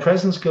 If thy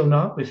presence go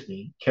not with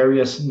me,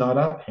 carry us not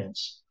up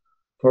hence.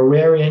 For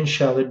wherein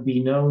shall it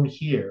be known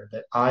here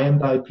that I and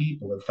thy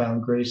people have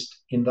found grace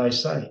in thy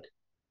sight?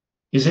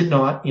 Is it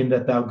not in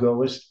that thou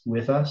goest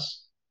with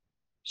us?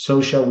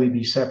 So shall we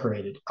be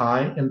separated,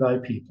 I and thy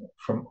people,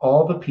 from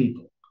all the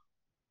people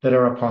that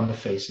are upon the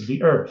face of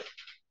the earth.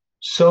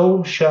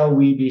 So shall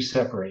we be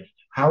separated.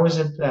 How is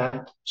it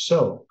that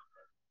so?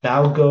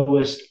 Thou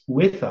goest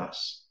with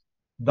us.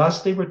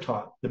 Thus they were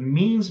taught the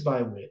means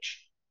by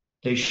which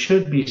they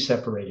should be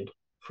separated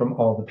from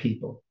all the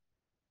people.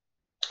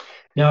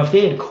 Now, if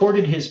they had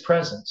courted his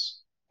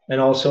presence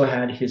and also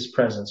had his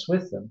presence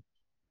with them,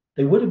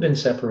 they would have been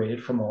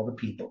separated from all the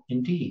people,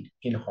 indeed,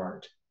 in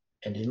heart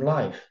and in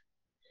life.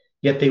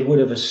 Yet they would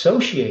have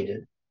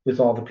associated with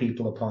all the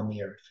people upon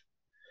the earth.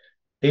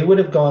 They would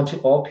have gone to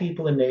all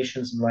people and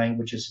nations and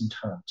languages and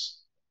tongues,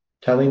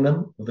 telling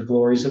them of the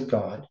glories of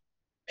God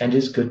and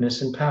his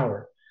goodness and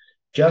power,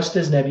 just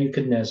as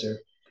Nebuchadnezzar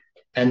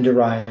and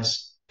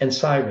Darius and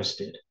Cyrus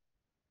did.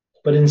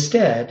 But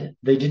instead,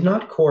 they did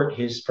not court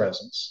his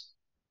presence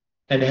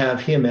and have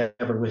him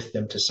ever with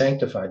them to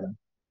sanctify them.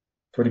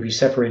 For to be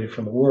separated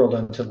from the world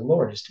unto the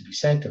Lord is to be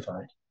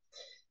sanctified.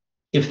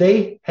 If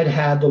they had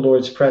had the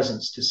Lord's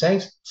presence to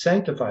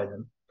sanctify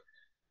them,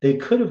 they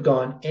could have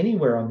gone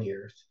anywhere on the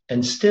earth,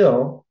 and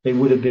still they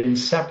would have been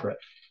separate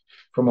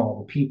from all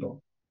the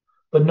people.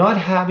 But not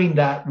having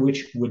that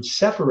which would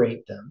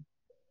separate them,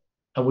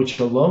 and which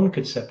alone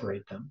could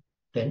separate them,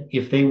 then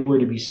if they were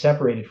to be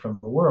separated from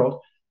the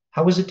world,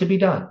 how was it to be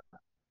done?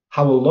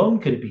 How alone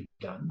could it be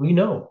done? We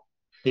know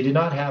they did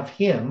not have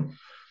him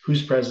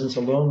whose presence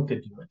alone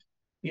could do it.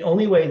 The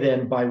only way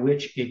then by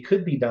which it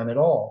could be done at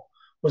all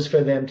was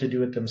for them to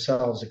do it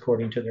themselves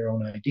according to their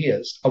own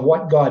ideas of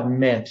what God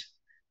meant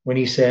when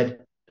he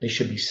said they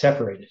should be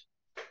separated.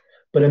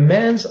 But a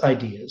man's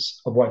ideas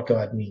of what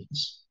God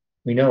means,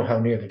 we know how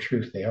near the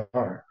truth they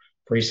are.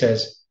 For he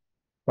says,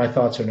 My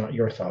thoughts are not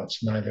your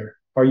thoughts, neither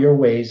are your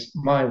ways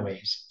my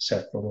ways,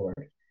 saith the Lord.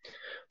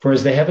 For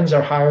as the heavens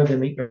are higher than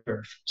the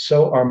earth,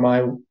 so are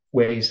my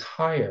ways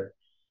higher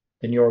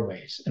than your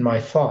ways, and my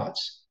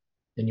thoughts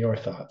than your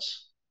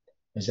thoughts.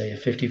 Isaiah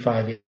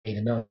 55, 8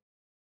 and 9.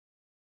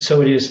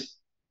 So it is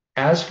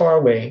as far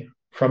away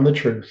from the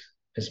truth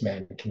as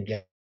man can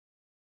get.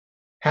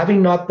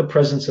 Having not the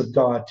presence of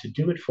God to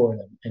do it for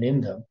them and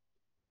in them,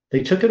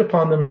 they took it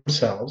upon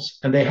themselves,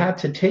 and they had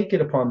to take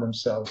it upon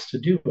themselves to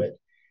do it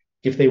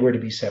if they were to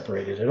be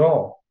separated at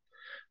all.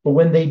 But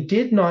when they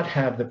did not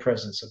have the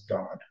presence of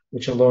God,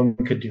 which alone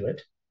could do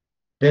it,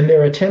 then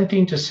they're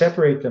attempting to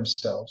separate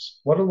themselves.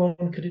 What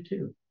alone could it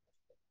do?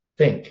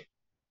 Think.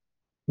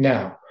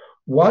 Now,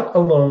 what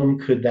alone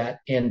could that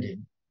end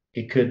in?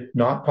 It could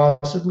not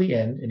possibly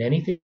end in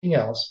anything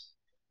else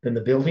than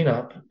the building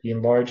up, the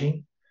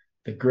enlarging,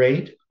 the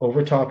great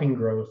overtopping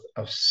growth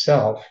of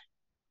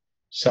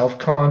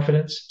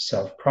self-confidence,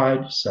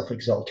 self-pride,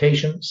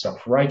 self-exaltation,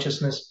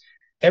 self-righteousness,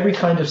 every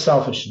kind of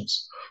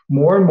selfishness,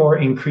 more and more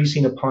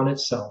increasing upon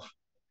itself,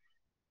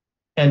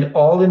 and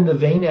all in the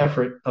vain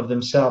effort of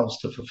themselves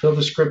to fulfill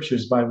the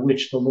scriptures by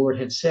which the Lord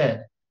had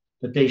said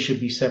that they should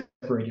be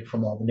separated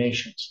from all the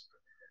nations.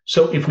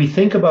 So if we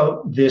think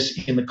about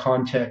this in the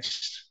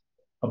context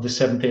of the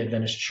Seventh-day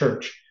Adventist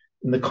Church,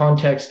 in the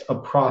context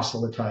of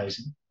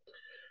proselytizing,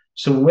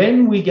 so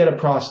when we get a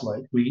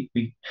proselyte,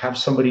 we have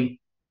somebody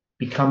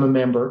become a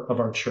member of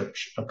our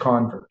church, a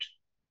convert.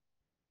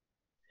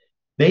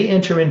 They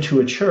enter into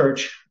a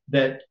church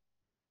that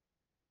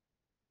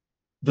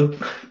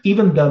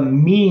even the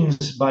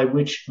means by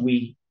which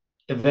we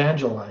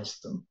evangelize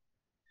them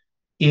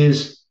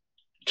is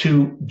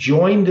to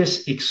join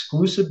this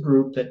exclusive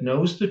group that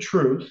knows the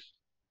truth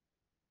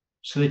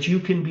so that you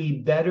can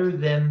be better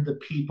than the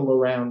people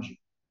around you.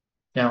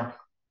 Now,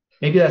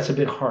 maybe that's a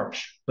bit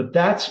harsh, but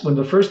that's when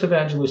the first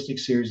evangelistic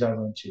series I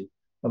went to,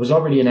 I was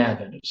already an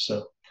Adventist.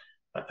 So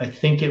I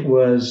think it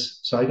was,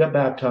 so I got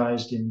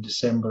baptized in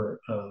December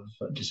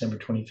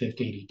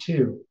 25th,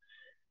 82.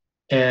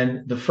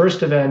 And the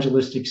first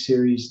evangelistic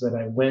series that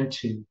I went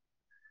to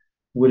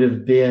would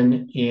have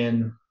been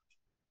in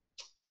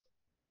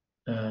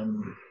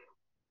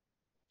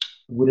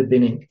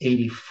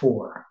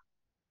 84.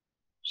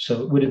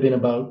 So it would have been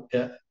about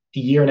a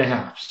year and a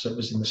half. So it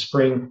was in the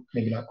spring,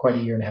 maybe not quite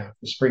a year and a half,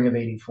 the spring of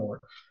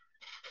 84.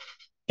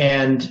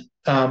 And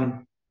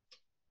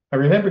I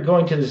remember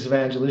going to this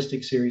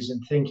evangelistic series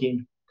and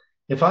thinking,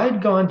 if I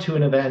had gone to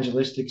an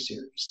evangelistic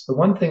series, the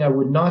one thing I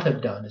would not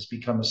have done is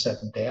become a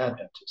Seventh-day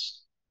Adventist.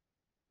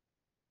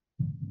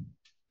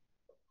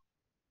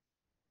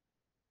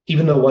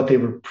 Even though what they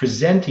were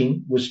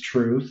presenting was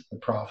truth, the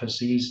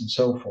prophecies and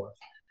so forth.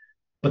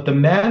 But the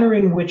manner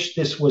in which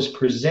this was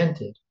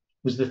presented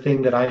was the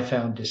thing that I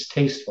found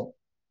distasteful.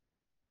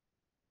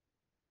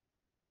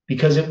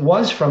 because it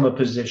was from a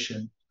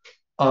position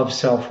of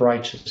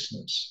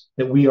self-righteousness,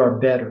 that we are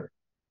better.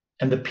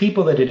 And the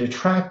people that it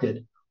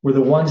attracted were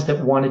the ones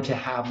that wanted to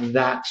have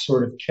that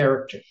sort of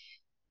character.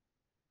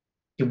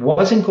 It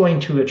wasn't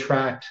going to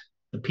attract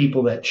the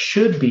people that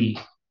should be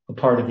a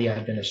part of the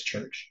Adventist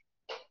church.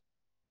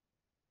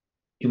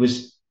 It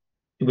was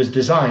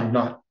designed,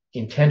 not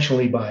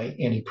intentionally by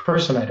any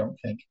person, I don't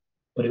think,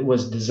 but it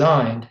was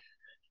designed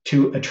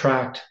to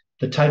attract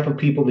the type of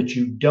people that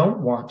you don't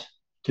want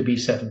to be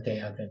Seventh-day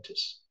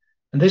Adventists.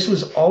 And this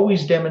was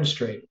always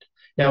demonstrated.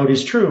 Now, it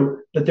is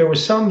true that there were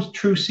some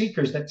true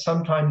seekers that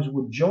sometimes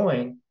would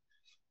join,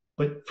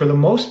 but for the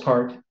most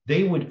part,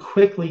 they would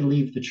quickly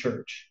leave the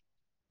church.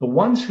 The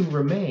ones who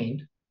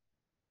remained,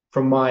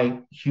 from my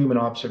human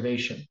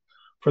observation,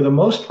 for the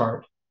most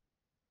part,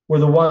 were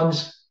the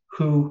ones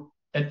who,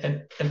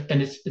 and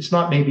it's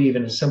not maybe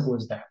even as simple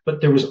as that, but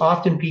there was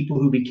often people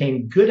who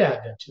became good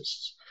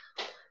Adventists,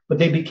 but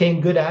they became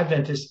good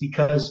Adventists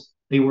because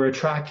they were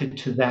attracted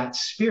to that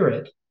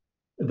spirit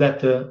that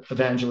the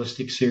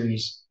evangelistic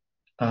series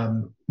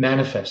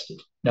manifested.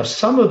 Now,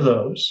 some of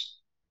those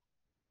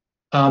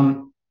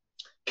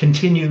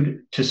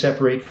continued to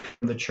separate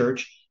from the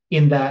church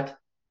in that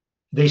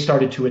they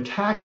started to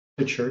attack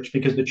the church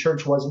because the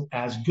church wasn't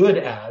as good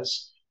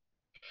as,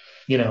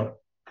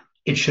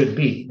 it should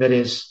be. That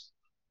is,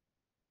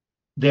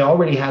 they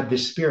already had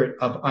this spirit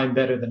of I'm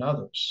better than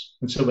others.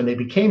 And so when they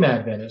became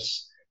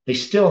Adventists, they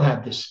still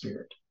had this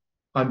spirit,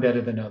 I'm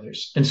better than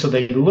others. And so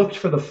they looked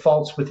for the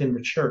faults within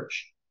the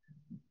church.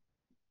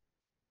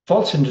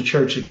 Faults in the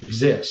church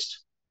exist.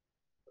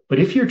 But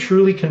if you're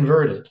truly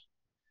converted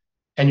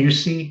and you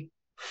see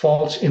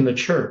faults in the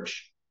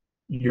church,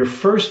 your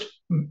first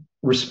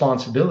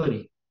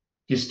responsibility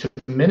is to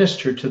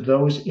minister to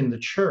those in the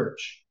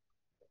church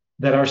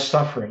that are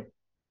suffering.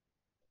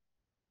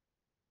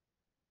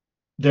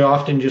 They're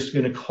often just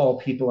going to call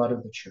people out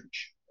of the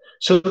church.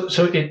 So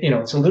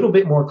it's a little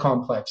bit more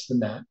complex than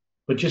that,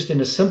 but just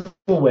in a simple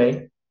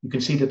way, you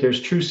can see that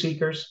there's true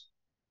seekers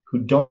who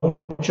don't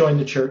join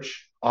the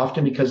church,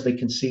 often because they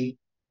can see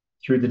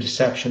through the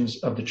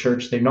deceptions of the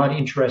church. They're not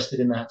interested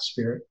in that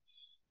spirit.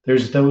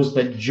 There's those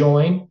that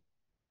join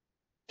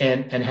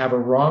and have a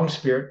wrong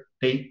spirit.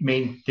 They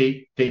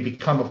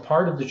become a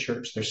part of the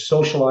church. They're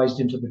socialized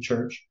into the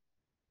church.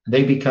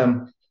 They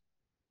become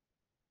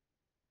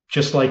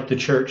just like the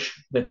church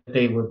that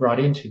they were brought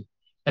into.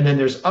 And then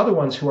there's other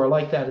ones who are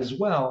like that as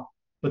well,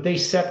 but they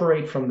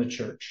separate from the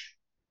church.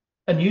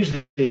 And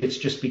usually it's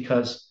just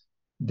because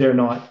they're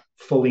not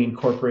fully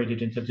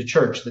incorporated into the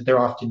church, that they're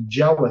often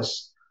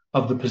jealous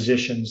of the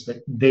positions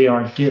that they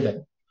aren't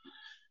given.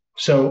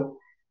 So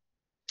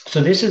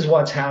this is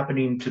what's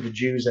happening to the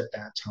Jews at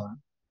that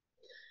time.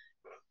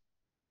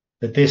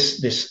 That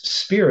this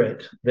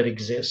spirit that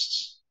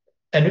exists,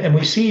 and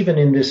we see even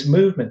in this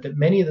movement that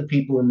many of the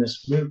people in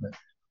this movement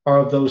are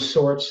of those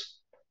sorts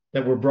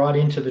that were brought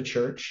into the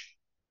church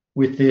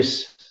with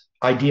this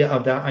idea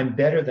of that I'm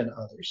better than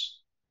others.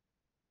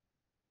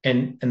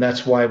 And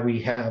that's why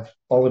we have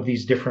all of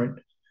these different,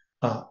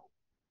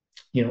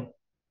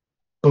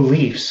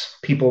 beliefs.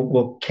 People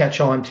will catch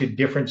on to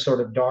different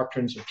sort of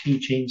doctrines or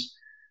teachings.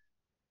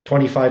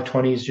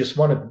 25-20 is just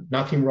one of them.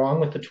 Nothing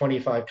wrong with the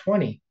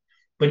 25-20.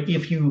 But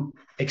if you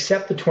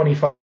accept the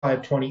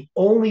 25-20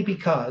 only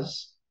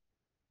because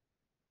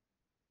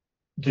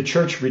the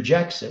church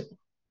rejects it,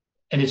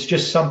 and it's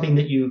just something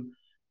that you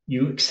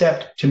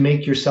accept to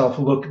make yourself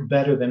look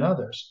better than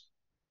others,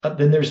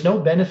 then there's no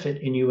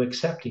benefit in you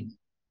accepting it.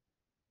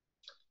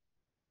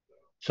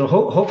 So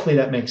hopefully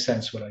that makes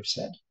sense what I've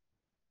said.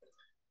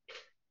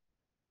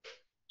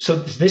 So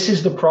this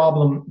is the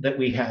problem that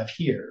we have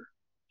here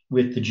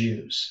with the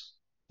Jews.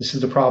 This is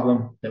the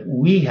problem that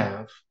we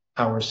have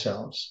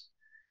ourselves.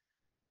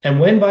 And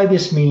when by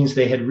this means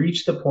they had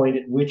reached the point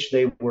at which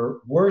they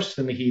were worse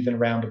than the heathen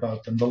round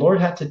about them, the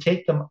Lord had to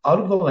take them out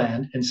of the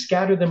land and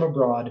scatter them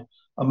abroad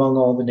among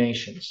all the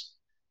nations.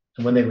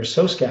 And when they were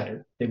so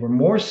scattered, they were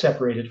more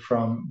separated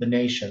from the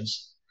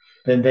nations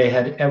than they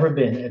had ever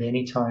been at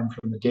any time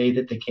from the day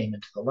that they came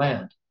into the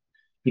land.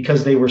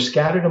 Because they were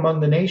scattered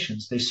among the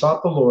nations, they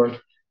sought the Lord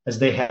as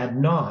they had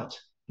not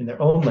in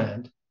their own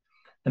land,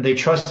 and they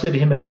trusted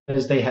him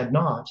as they had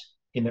not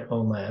in their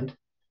own land,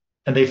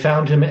 and they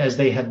found him as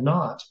they had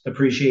not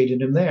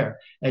appreciated him there.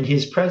 And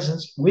his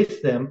presence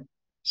with them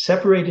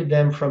separated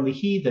them from the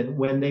heathen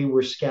when they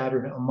were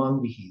scattered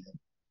among the heathen.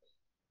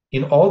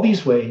 In all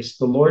these ways,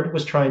 the Lord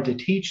was trying to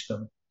teach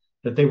them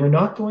that they were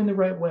not going the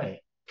right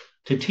way,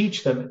 to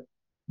teach them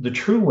the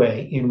true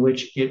way in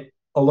which it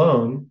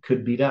alone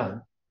could be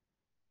done.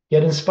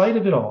 Yet in spite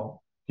of it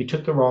all, they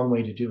took the wrong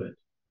way to do it.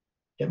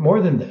 Yet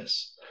more than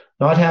this,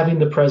 not having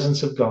the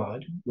presence of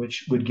God,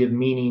 which would give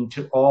meaning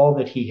to all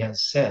that he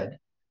has said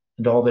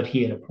and all that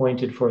he had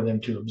appointed for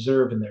them to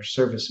observe in their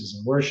services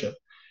and worship,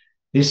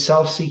 this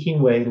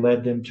self-seeking way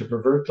led them to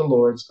pervert the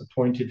Lord's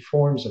appointed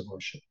forms of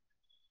worship.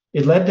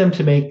 It led them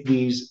to make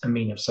these a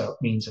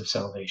means of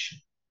salvation.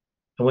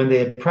 And when they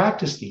had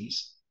practiced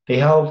these, they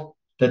held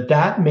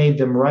that made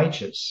them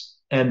righteous,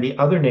 and the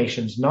other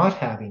nations not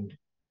having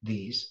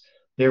these,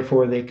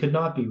 Therefore, they could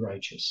not be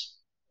righteous.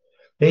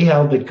 They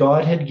held that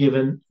God had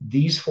given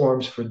these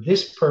forms for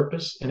this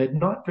purpose and had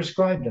not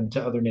prescribed them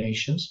to other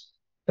nations,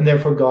 and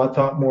therefore God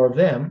thought more of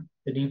them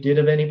than he did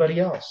of anybody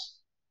else.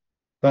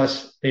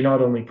 Thus, they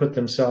not only put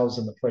themselves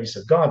in the place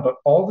of God, but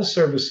all the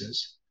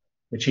services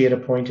which he had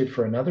appointed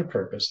for another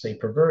purpose they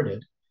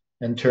perverted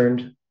and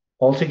turned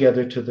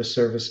altogether to the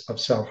service of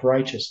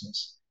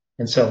self-righteousness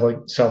and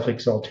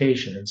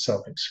self-exaltation and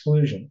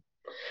self-exclusion.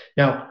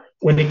 Now,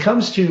 when it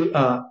comes to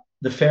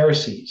the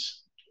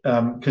Pharisees,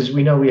 because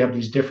we know we have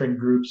these different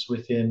groups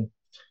within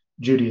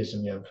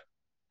Judaism. You have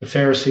the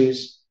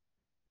Pharisees,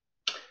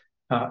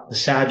 the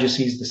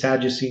Sadducees. The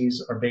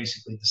Sadducees are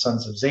basically the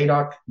sons of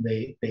Zadok.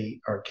 They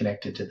are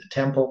connected to the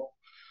temple.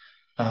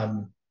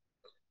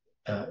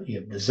 You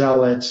have the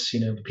Zealots,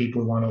 the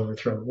people who want to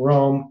overthrow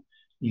Rome.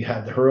 You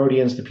have the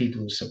Herodians, the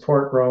people who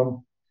support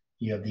Rome.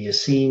 You have the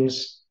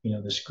Essenes,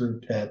 this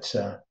group that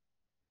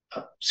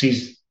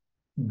sees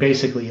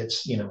basically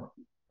it's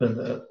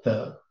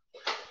the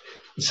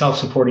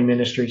self-supporting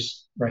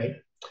ministries, right?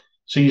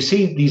 So you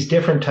see these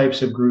different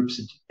types of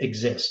groups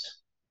exist,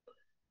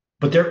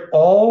 but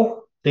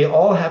they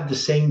all have the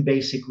same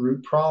basic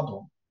root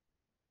problem.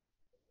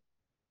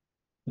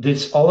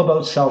 It's all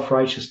about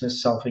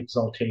self-righteousness,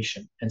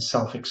 self-exaltation, and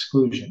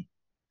self-exclusion.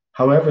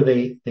 However,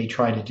 they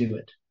try to do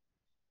it,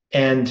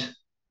 and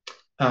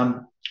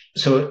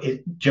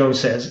Jones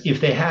says, if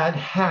they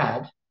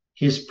had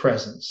his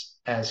presence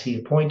as he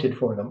appointed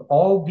for them,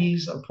 all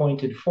these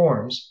appointed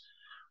forms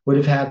would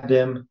have had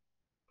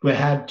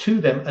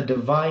to them a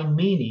divine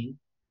meaning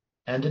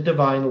and a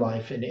divine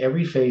life in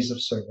every phase of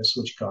service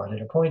which God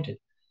had appointed.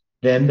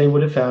 Then they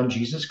would have found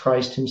Jesus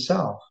Christ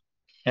himself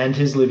and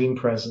his living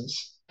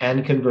presence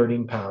and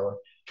converting power.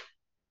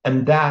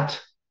 And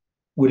that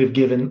would have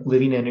given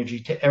living energy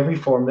to every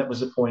form that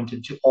was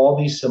appointed to all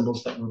these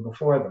symbols that were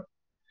before them.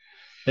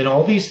 Then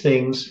all these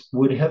things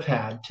would have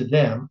had to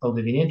them a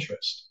living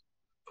interest,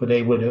 for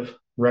they would have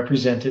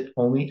represented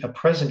only a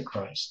present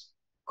Christ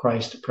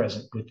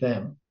present with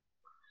them.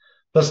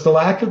 Thus, the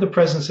lack of the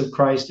presence of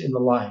Christ in the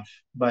life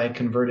by a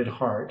converted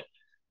heart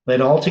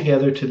led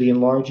altogether to the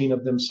enlarging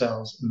of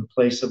themselves in the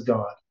place of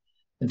God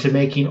and to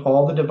making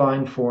all the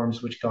divine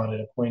forms which God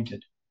had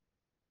appointed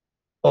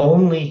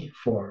only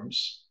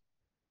forms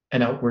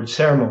and outward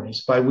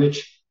ceremonies by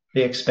which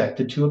they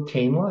expected to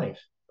obtain life.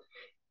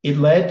 It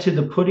led to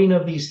the putting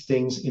of these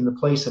things in the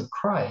place of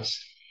Christ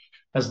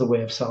as the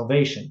way of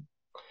salvation.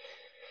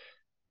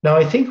 Now,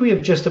 I think we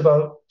have just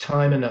about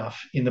time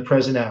enough in the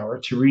present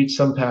hour to read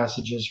some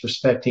passages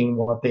respecting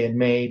what they had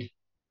made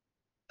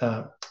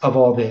of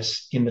all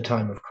this in the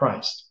time of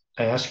Christ.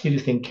 I ask you to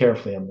think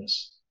carefully on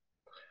this.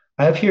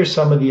 I have here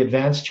some of the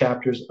advanced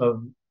chapters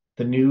of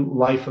The New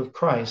Life of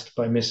Christ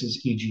by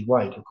Mrs. E.G.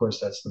 White. Of course,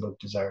 that's the book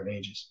Desire of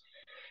Ages.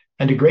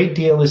 And a great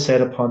deal is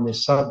said upon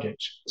this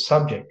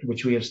subject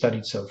which we have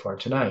studied so far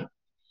tonight.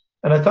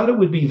 And I thought it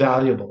would be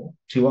valuable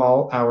to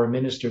all our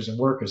ministers and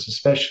workers,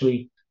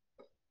 especially,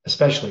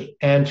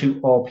 and to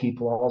all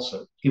people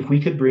also, if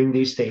we could bring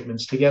these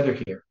statements together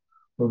here,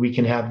 where we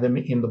can have them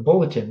in the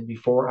bulletin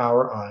before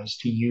our eyes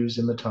to use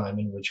in the time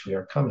to which we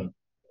are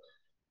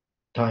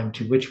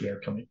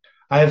coming.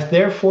 I have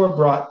therefore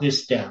brought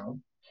this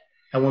down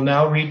and will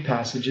now read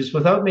passages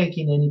without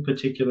making any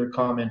particular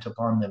comment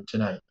upon them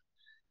tonight.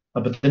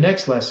 But the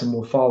next lesson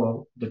will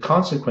follow the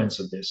consequence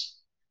of this,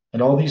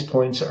 and all these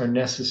points are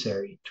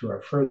necessary to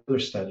our further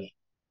study,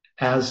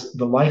 as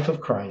the life of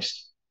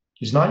Christ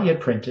is not yet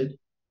printed,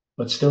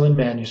 but still in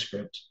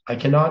manuscript. I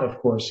cannot, of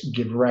course,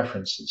 give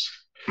references.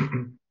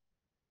 So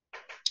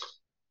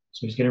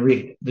he's going to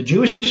read. The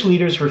Jewish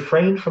leaders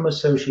refrained from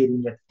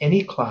associating with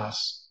any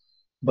class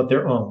but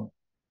their own.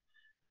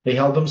 They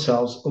held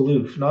themselves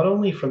aloof, not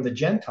only from the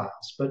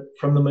Gentiles, but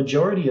from the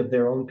majority of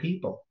their own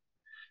people,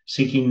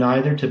 seeking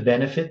neither to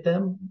benefit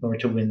them nor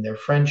to win their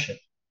friendship.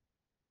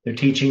 Their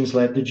teachings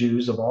led the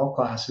Jews of all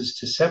classes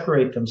to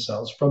separate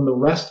themselves from the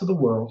rest of the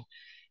world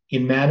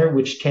in manner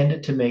which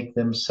tended to make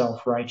them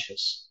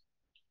self-righteous,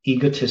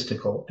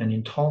 egotistical, and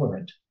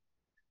intolerant.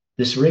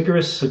 This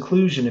rigorous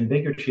seclusion and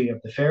bigotry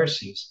of the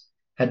Pharisees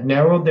had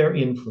narrowed their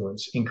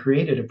influence and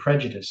created a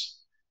prejudice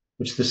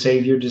which the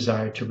Savior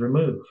desired to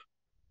remove,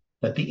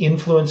 that the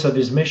influence of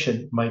his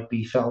mission might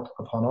be felt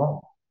upon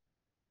all.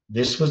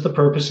 This was the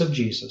purpose of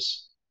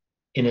Jesus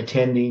in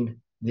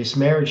attending this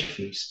marriage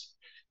feast,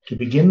 to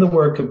begin the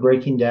work of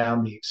breaking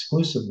down the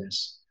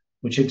exclusiveness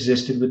which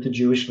existed with the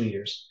Jewish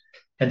leaders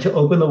and to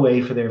open the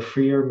way for their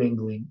freer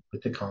mingling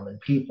with the common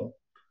people.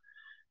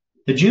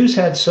 The Jews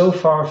had so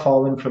far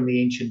fallen from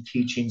the ancient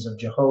teachings of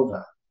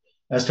Jehovah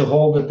as to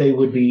hold that they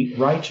would be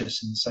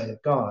righteous in the sight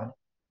of God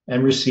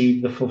and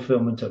receive the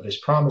fulfillment of his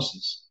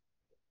promises,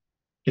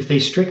 if they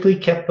strictly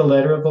kept the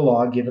letter of the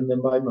law given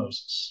them by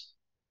Moses.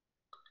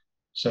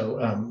 So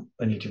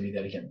I need to read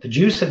that again. The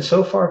Jews had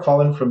so far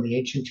fallen from the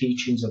ancient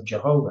teachings of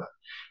Jehovah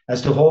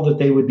as to hold that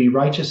they would be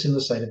righteous in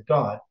the sight of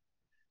God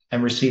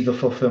and receive the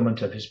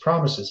fulfillment of his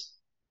promises,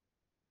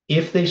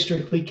 if they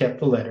strictly kept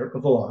the letter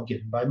of the law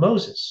given by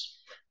Moses.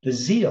 The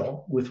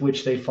zeal with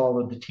which they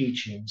followed the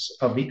teachings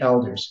of the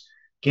elders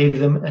gave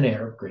them an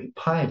air of great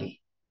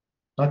piety.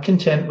 Not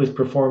content with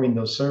performing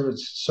those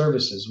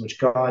services which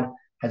God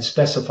had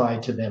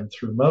specified to them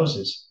through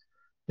Moses,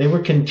 they were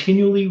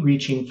continually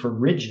reaching for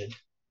rigid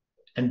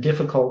and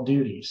difficult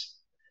duties.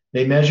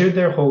 They measured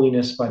their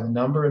holiness by the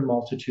number and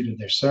multitude of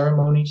their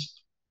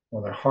ceremonies,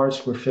 while their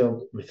hearts were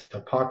filled with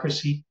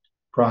hypocrisy,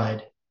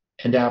 pride,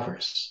 and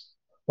avarice.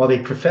 While they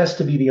professed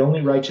to be the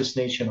only righteous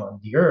nation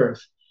on the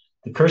earth,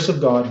 the curse of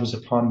God was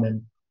upon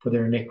them for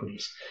their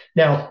iniquities.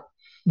 Now,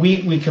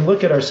 we can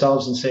look at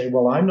ourselves and say,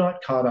 well, I'm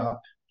not caught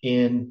up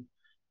in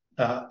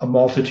a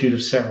multitude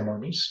of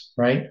ceremonies,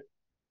 right?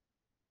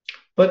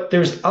 But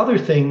there's other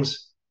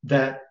things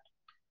that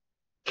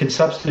can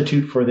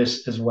substitute for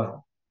this as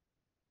well.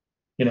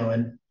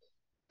 And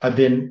I've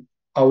been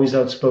always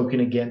outspoken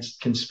against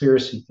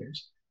conspiracy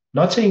theories.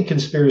 I'm not saying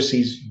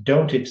conspiracies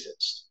don't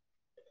exist,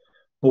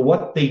 but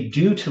what they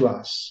do to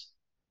us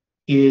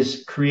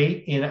is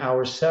create in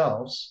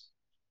ourselves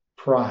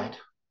pride,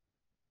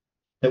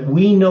 that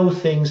we know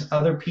things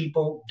other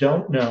people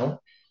don't know,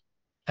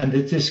 and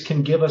that this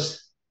can give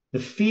us the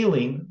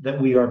feeling that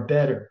we are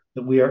better,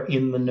 that we are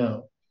in the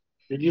know.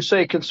 Did you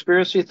say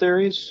conspiracy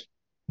theories?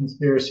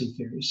 Conspiracy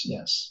theories,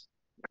 yes.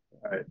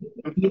 All right.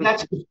 I mean,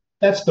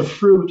 that's the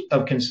fruit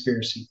of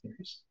conspiracy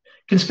theories.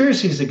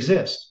 Conspiracies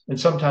exist, and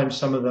sometimes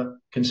some of the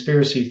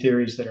conspiracy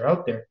theories that are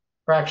out there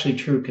are actually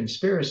true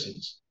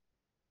conspiracies,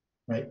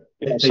 right?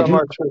 Yeah, They some do,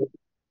 are true.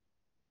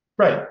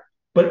 right,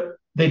 but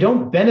they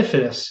don't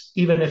benefit us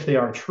even if they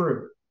are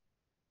true,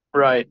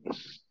 Right.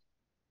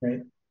 right?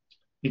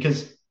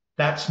 Because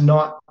that's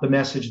not the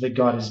message that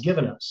God has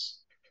given us.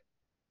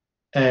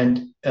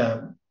 And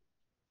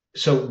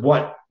so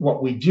what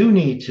we do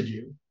need to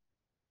do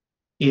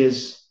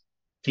is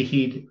to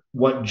heed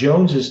what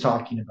Jones is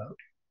talking about,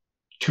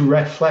 to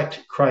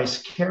reflect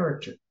Christ's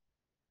character.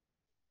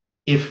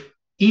 If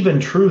even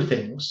true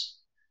things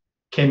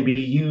can be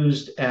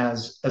used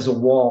as a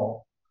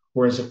wall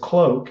or as a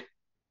cloak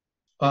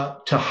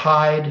to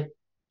hide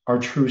our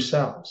true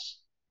selves.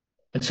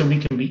 And so we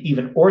can be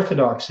even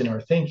orthodox in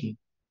our thinking,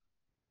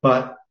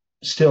 but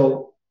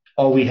still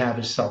all we have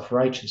is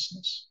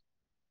self-righteousness.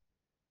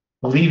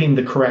 Believing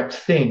the correct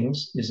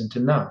things isn't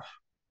enough.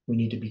 We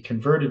need to be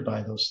converted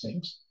by those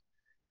things.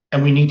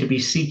 And we need to be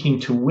seeking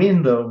to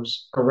win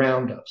those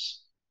around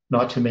us,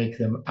 not to make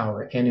them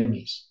our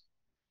enemies.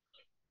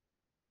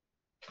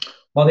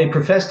 While they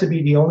professed to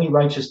be the only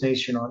righteous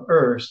nation on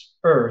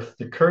earth,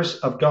 the curse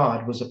of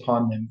God was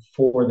upon them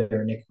for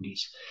their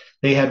iniquities.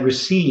 They had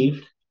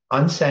received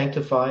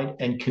unsanctified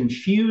and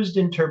confused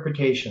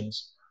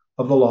interpretations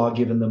of the law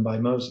given them by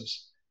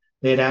Moses.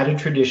 They had added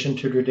tradition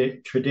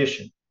to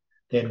tradition.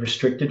 They had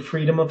restricted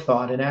freedom of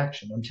thought and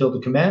action until the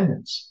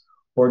commandments,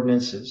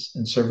 ordinances,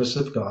 and service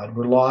of God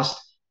were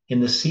lost in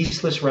the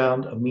ceaseless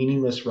round of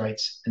meaningless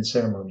rites and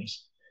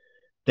ceremonies.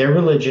 Their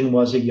religion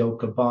was a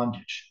yoke of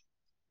bondage.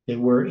 They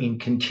were in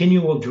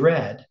continual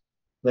dread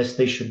lest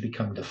they should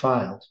become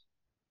defiled.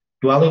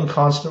 Dwelling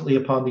constantly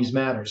upon these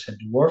matters had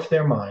dwarfed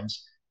their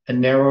minds and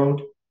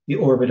narrowed the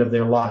orbit of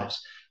their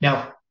lives.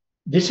 Now,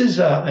 this is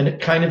a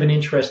kind of an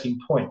interesting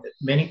point that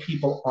many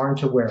people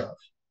aren't aware of.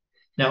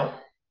 Now,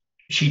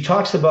 she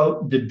talks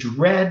about the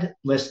dread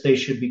lest they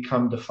should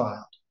become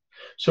defiled.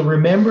 So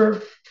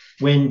remember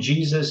when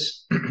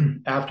Jesus,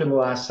 after the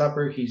Last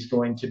Supper, he's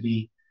going to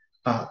be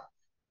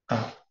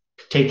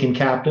taken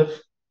captive,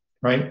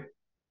 right?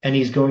 And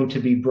he's going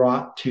to be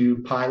brought to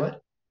Pilate.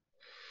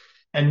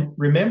 And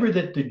remember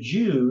that the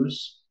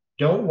Jews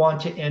don't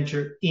want to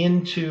enter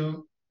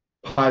into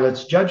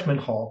Pilate's judgment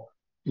hall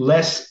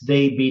lest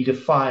they be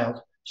defiled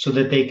so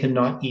that they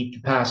cannot eat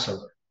the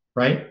Passover,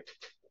 right?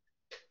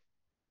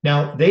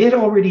 Now, they had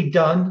already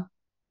done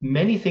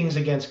many things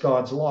against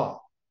God's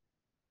law.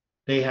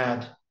 They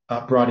had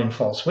brought in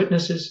false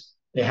witnesses.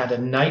 They had a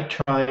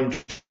nighttime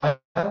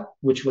trial,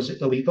 which was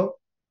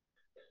illegal.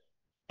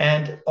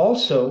 And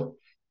also,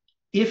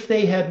 if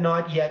they had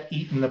not yet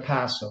eaten the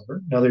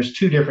Passover, now there's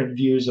two different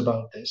views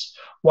about this.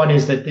 One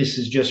is that this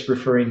is just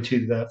referring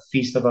to the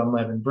Feast of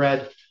Unleavened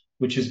Bread,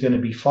 which is going to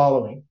be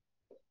following.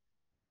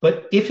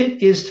 But if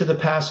it is to the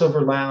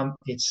Passover lamb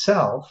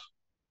itself,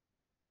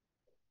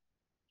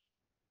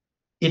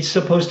 it's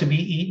supposed to be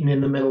eaten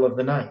in the middle of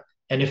the night.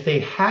 And if they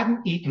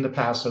hadn't eaten the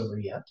Passover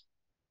yet,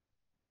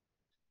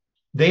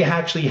 they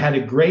actually had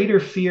a greater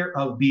fear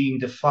of being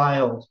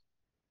defiled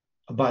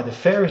by the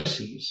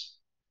Pharisees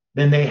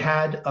than they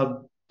had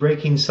of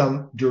breaking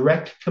some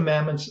direct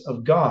commandments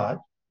of God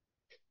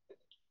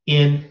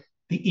in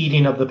the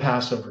eating of the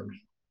Passover meal.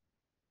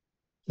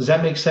 Does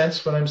that make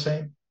sense, what I'm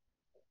saying?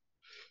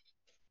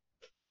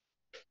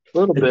 A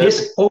little bit.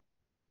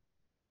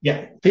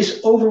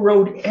 This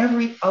overrode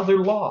every other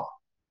law.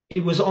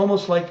 It was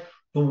almost like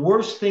the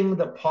worst thing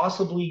that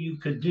possibly you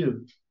could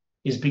do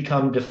is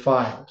become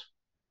defiled.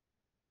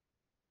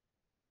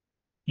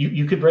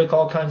 You could break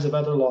all kinds of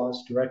other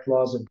laws, direct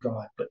laws of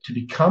God, but to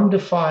become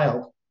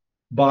defiled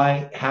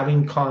by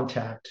having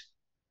contact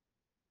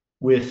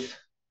with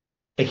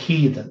a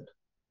heathen,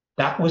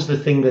 that was the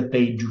thing that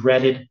they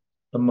dreaded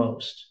the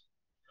most.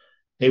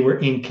 They were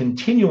in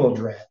continual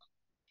dread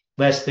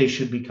lest they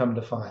should become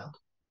defiled.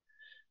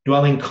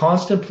 Dwelling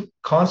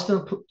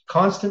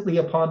constantly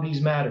upon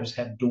these matters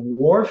had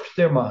dwarfed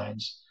their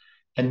minds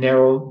and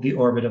narrowed the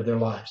orbit of their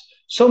lives.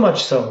 So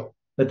much so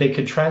that they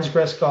could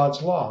transgress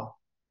God's law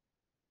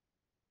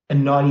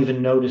and not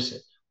even notice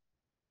it.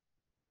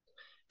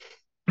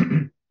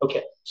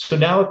 Okay, so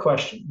now a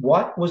question.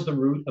 What was the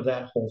root of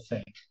that whole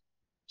thing?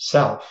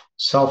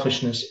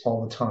 Selfishness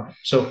all the time.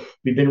 So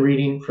we've been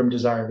reading from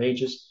Desire of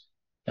Ages.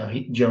 Now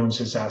Jones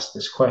has asked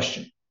this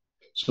question.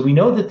 So we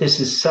know that this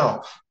is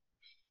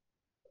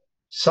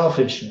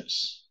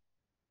selfishness.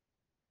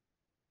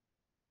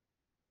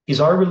 Is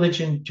our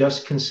religion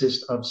just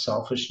consist of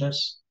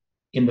selfishness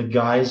in the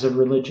guise of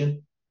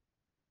religion?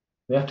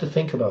 We have to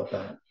think about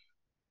that.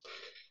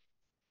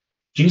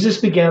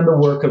 Jesus began the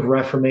work of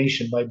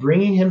reformation by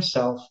bringing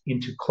himself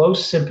into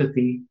close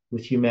sympathy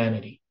with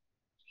humanity.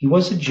 He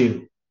was a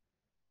Jew,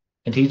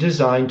 and he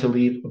designed to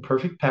leave a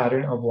perfect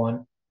pattern of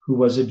one who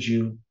was a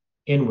Jew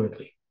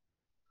inwardly.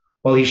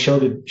 While he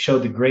showed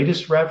the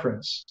greatest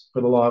reverence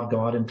for the law of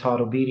God and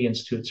taught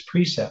obedience to its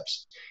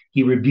precepts,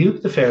 he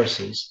rebuked the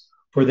Pharisees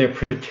for their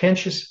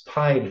pretentious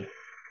piety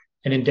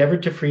and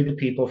endeavored to free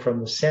the people from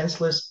the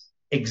senseless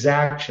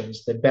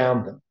exactions that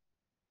bound them.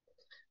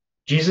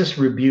 Jesus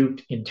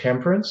rebuked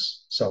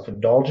intemperance,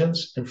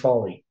 self-indulgence, and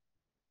folly.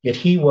 Yet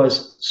he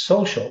was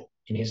social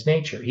in his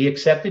nature. He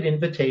accepted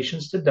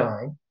invitations to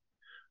dine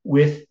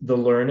with the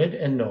learned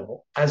and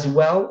noble, as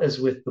well as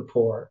with the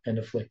poor and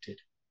afflicted.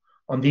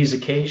 On these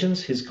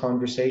occasions, his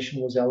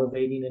conversation was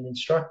elevating and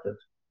instructive.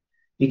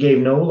 He gave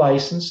no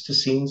license to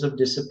scenes of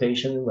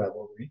dissipation and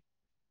revelry,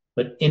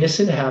 but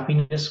innocent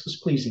happiness was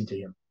pleasing to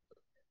him.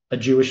 A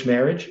Jewish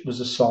marriage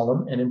was a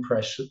solemn and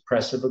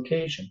impressive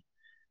occasion,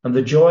 and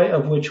the joy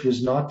of which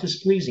was not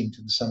displeasing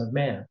to the Son of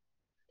Man.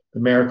 The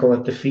miracle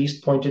at the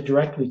feast pointed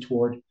directly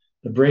toward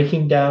the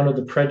breaking down of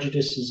the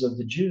prejudices of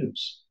the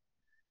Jews.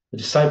 The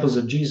disciples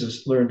of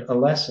Jesus learned a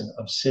lesson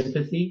of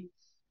sympathy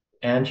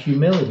and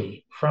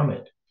humility from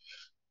it.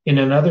 In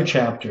another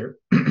chapter,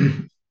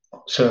 on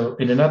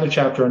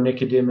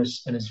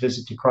Nicodemus and his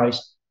visit to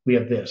Christ, we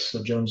have this.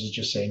 So Jones is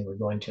just saying we're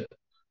going to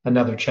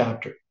another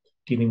chapter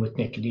dealing with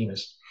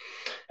Nicodemus.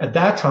 At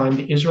that time,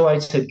 the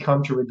Israelites had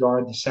come to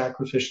regard the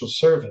sacrificial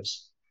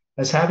service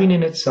as having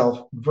in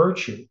itself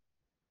virtue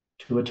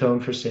to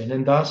atone for sin,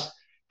 and thus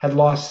had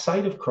lost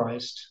sight of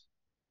Christ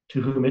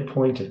to whom it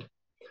pointed.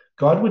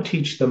 God would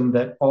teach them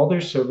that all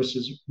their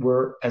services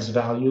were as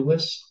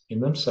valueless in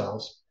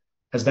themselves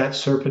as that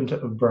serpent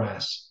of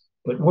brass,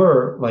 but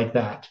were, like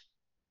that,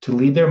 to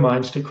lead their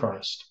minds to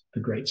Christ, the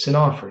great sin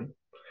offering.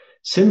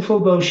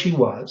 Sinful though she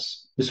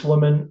was, this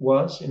woman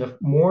was in a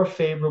more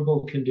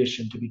favorable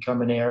condition to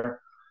become an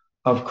heir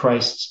of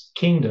Christ's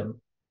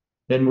kingdom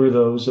than were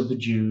those of the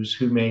Jews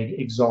who made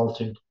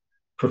exalted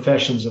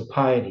professions of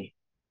piety,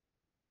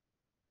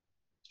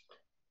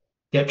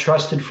 yet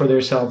trusted for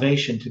their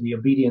salvation to the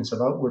obedience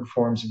of outward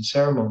forms and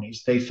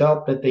ceremonies. They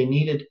felt that they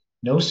needed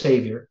no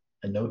savior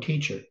and no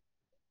teacher.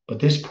 But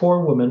this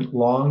poor woman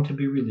longed to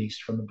be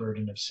released from the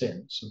burden of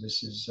sin. So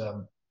this is,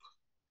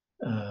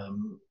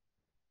 I'm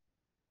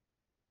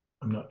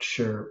not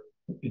sure.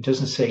 It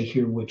doesn't say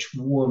here which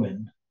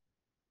woman,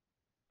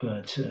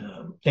 but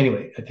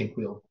anyway, I think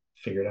we'll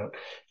figure it out.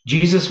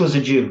 Jesus was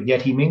a Jew,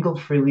 yet he mingled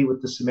freely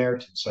with the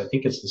Samaritans. So I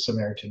think it's the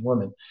Samaritan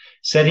woman,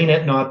 setting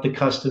at naught the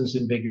customs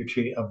and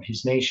bigotry of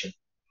his nation.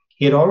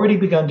 He had already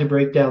begun to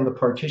break down the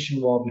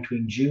partition wall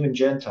between Jew and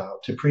Gentile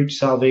to preach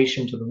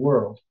salvation to the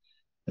world.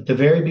 At the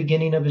very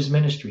beginning of his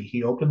ministry,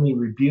 he openly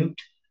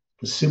rebuked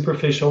the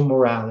superficial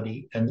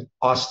morality and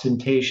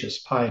ostentatious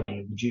piety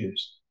of the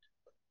Jews.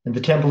 In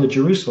the temple at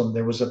Jerusalem,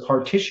 there was a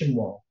partition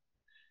wall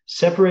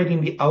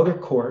separating the outer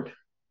court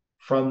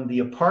from the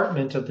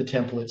apartment of the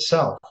temple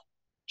itself.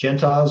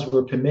 Gentiles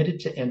were permitted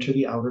to enter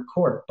the outer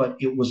court, but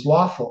it was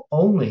lawful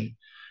only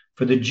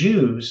for the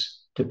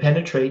Jews to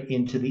penetrate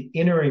into the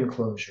inner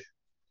enclosure.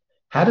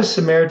 Had a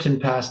Samaritan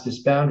passed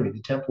this boundary,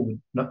 the temple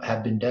would not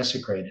have been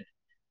desecrated,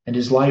 and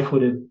his life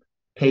would have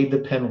paid the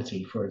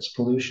penalty for its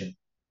pollution.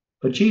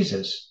 But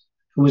Jesus,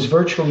 who was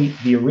virtually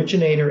the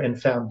originator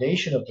and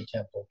foundation of the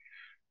temple,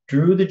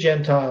 drew the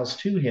Gentiles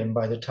to him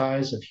by the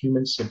ties of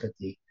human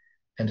sympathy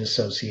and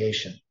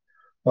association,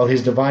 while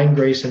his divine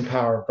grace and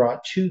power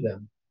brought to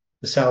them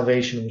the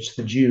salvation which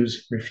the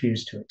Jews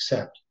refused to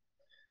accept.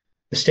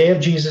 The stay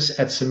of Jesus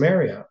at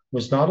Samaria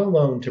was not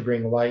alone to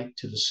bring light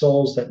to the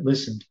souls that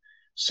listened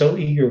so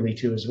eagerly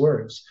to his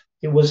words.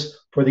 It was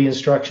for the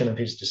instruction of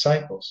his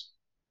disciples.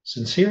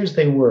 Sincere as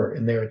they were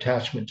in their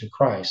attachment to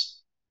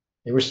Christ,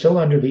 they were still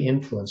under the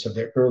influence of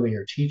their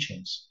earlier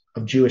teachings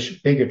of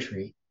Jewish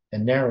bigotry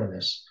and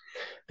narrowness.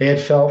 They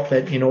had felt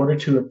that in order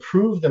to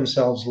prove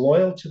themselves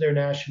loyal to their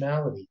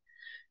nationality,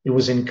 it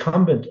was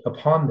incumbent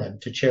upon them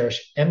to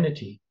cherish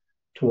enmity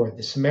toward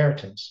the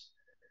Samaritans.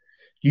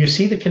 Do you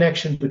see the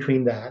connection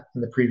between that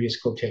and the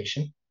previous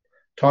quotation?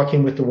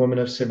 Talking with the woman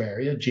of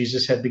Samaria,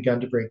 Jesus had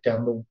begun to break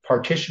down the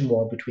partition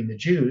wall between the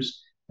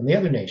Jews and the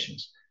other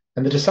nations.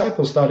 And the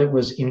disciples thought it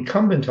was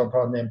incumbent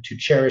upon them to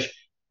cherish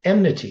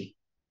enmity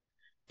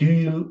Do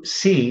you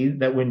see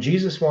that when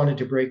Jesus wanted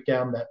to break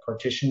down that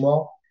partition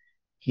wall,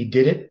 he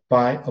did it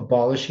by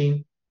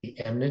abolishing the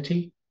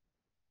enmity?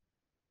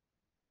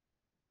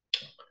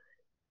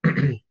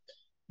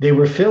 They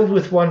were filled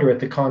with wonder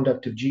at the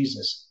conduct of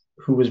Jesus,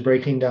 who was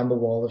breaking down the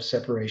wall of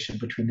separation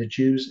between the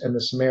Jews and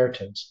the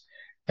Samaritans,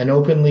 and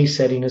openly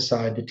setting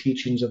aside the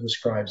teachings of the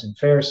scribes and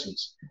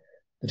Pharisees.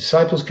 The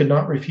disciples could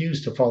not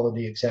refuse to follow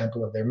the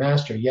example of their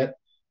master, yet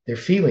their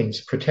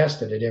feelings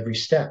protested at every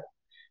step.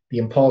 The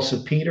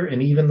impulsive Peter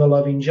and even the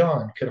loving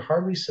John could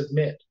hardly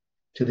submit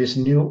to this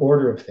new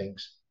order of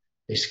things.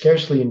 They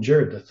scarcely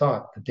endured the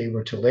thought that they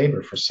were to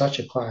labor for such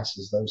a class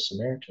as those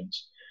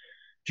Samaritans.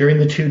 During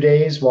the 2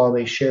 days while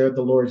they shared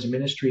the Lord's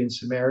ministry in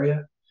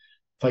Samaria,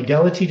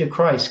 fidelity to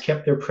Christ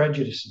kept their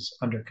prejudices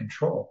under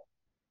control.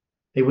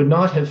 They would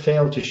not have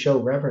failed to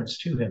show reverence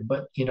to him,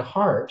 but in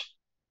heart,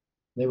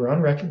 they were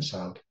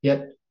unreconciled.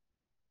 Yet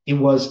it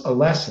was a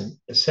lesson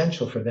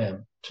essential for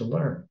them to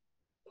learn.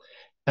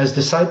 As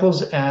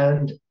disciples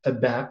and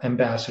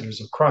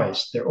ambassadors of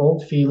Christ, their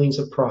old feelings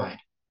of pride,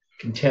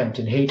 contempt,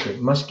 and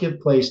hatred must give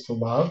place to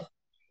love,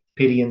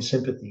 pity, and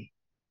sympathy.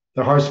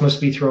 Their hearts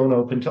must be thrown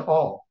open to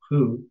all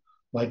who,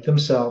 like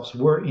themselves,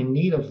 were in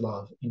need of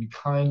love and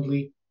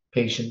kindly,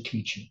 patient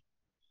teaching.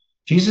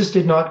 Jesus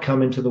did not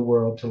come into the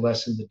world to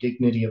lessen the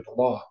dignity of the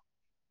law,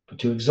 but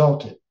to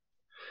exalt it.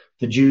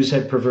 The Jews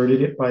had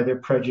perverted it by their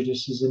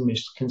prejudices and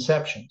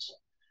misconceptions.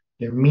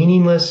 Their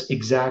meaningless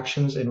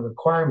exactions and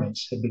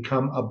requirements had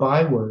become a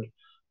byword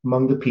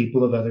among the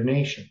people of other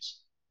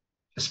nations.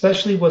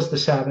 Especially was the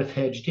Sabbath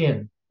hedged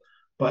in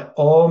by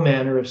all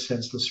manner of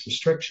senseless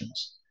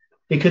restrictions.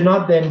 It could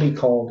not then be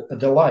called a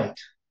delight,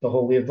 the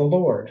holy of the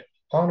Lord,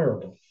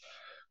 honorable,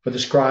 for the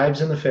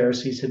scribes and the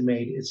Pharisees had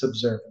made its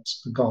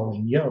observance a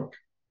galling yoke.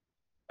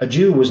 A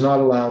Jew was not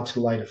allowed to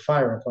light a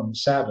fire upon the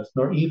Sabbath,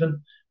 nor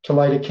even to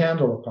light a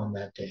candle upon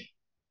that day.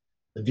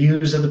 The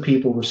views of the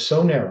people were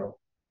so narrow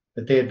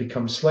that they had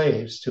become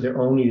slaves to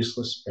their own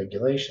useless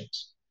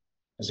regulations.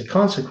 As a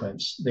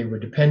consequence, they were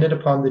dependent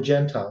upon the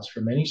Gentiles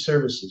for many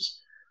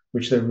services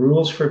which their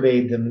rules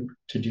forbade them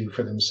to do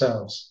for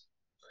themselves.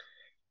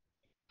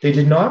 They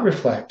did not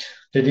reflect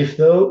that if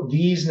though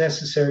these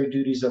necessary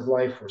duties of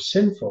life were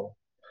sinful,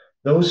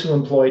 those who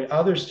employed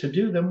others to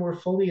do them were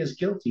fully as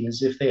guilty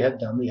as if they had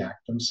done the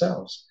act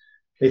themselves.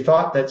 They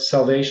thought that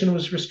salvation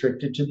was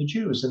restricted to the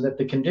Jews and that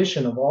the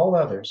condition of all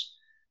others,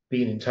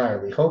 being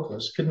entirely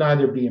hopeless, could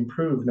neither be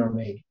improved nor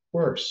made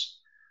worse.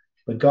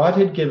 But God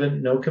had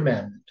given no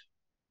commandment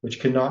which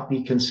could not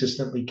be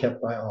consistently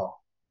kept by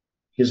all.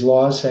 His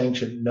laws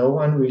sanctioned no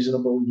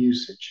unreasonable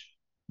usage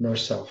nor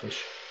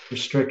selfish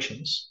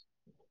restrictions.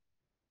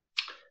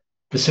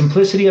 The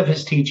simplicity of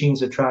his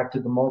teachings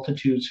attracted the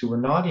multitudes who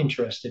were not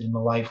interested in the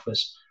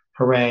lifeless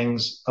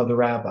harangues of the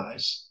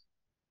rabbis.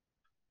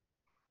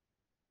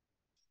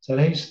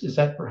 Is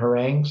that for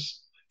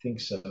harangues? I think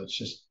so. It's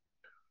just,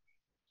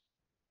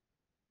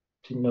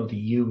 didn't know the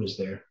U was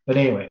there. But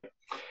anyway,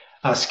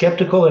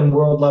 skeptical and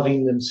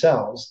world-loving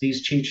themselves,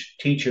 these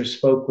teachers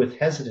spoke with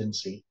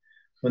hesitancy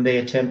when they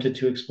attempted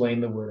to explain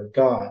the Word of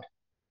God,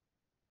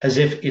 as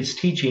if its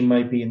teaching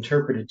might be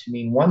interpreted to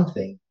mean one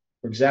thing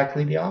or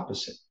exactly the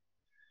opposite.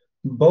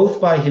 Both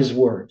by his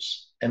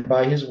words and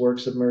by his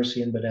works of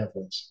mercy and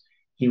benevolence,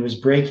 he was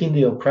breaking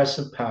the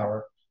oppressive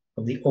power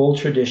of the old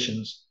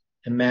traditions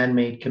and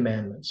man-made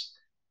commandments,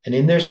 and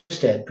in their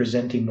stead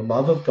presenting the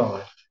love of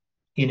God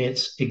in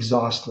its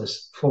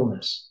exhaustless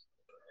fullness.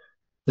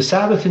 The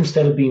Sabbath,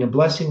 instead of being a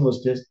blessing,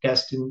 was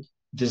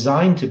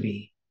designed to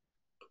be.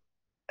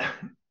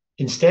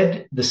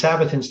 The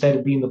Sabbath, instead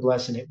of being the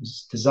blessing it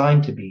was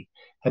designed to be,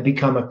 had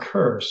become a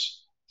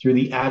curse through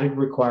the added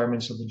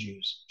requirements of the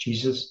Jews.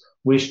 Jesus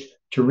wished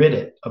to rid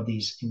it of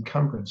these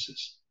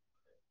encumbrances.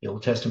 The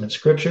Old Testament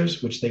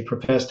scriptures, which they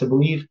professed to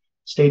believe,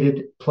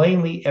 stated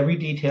plainly every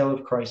detail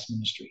of Christ's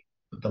ministry,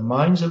 but the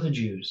minds of the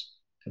Jews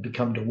had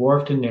become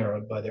dwarfed and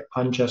narrowed by their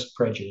unjust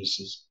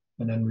prejudices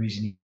and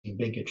unreasoning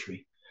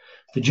bigotry.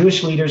 The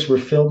Jewish leaders were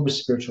filled with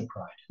spiritual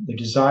pride. Their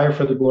desire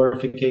for the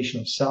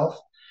glorification of self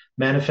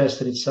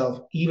manifested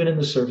itself even in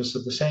the service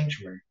of the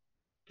sanctuary.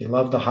 They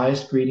loved the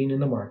highest greeting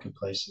in the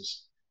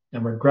marketplaces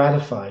and were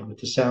gratified with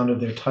the sound of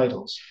their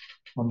titles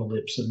on the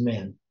lips of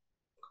men.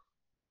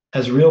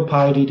 As real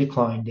piety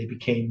declined, they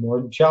became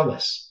more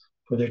jealous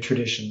for their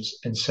traditions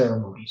and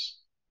ceremonies.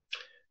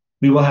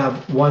 We will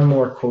have one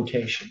more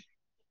quotation.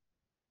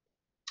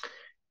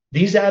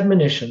 These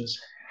admonitions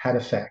had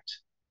effect,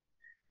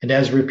 and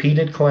as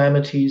repeated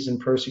calamities and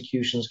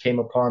persecutions came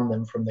upon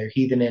them from their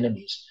heathen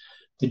enemies,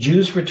 the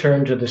Jews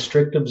returned to the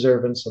strict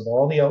observance of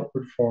all the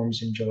outward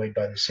forms enjoyed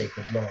by the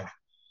sacred law.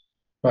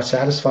 Not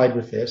satisfied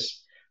with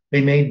this,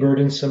 they made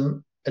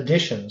burdensome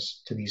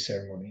additions to these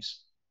ceremonies.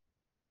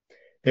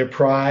 Their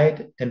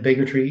pride and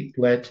bigotry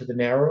led to the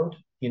narrowed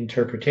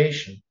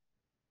interpretation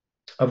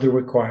of the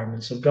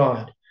requirements of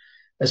God.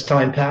 As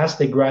time passed,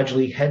 they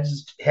gradually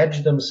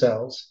hedged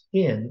themselves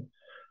in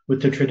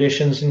with the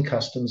traditions and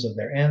customs of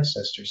their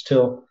ancestors,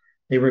 till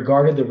they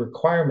regarded the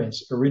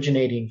requirements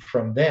originating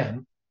from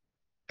them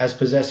as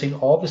possessing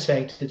all the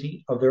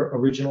sanctity of their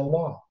original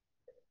law.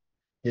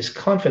 This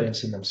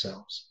confidence in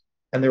themselves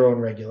and their own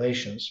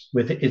regulations,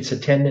 with its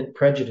attendant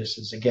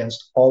prejudices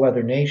against all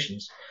other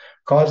nations,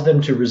 caused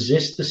them to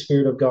resist the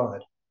Spirit of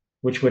God,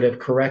 which would have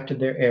corrected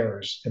their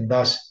errors, and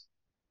thus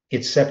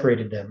it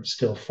separated them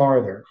still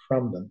farther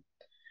from them.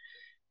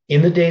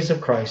 In the days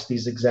of Christ,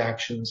 these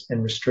exactions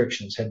and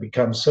restrictions had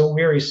become so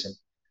wearisome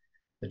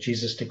that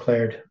Jesus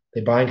declared,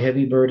 "They bind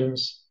heavy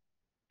burdens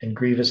and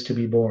grievous to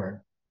be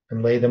borne,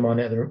 and lay them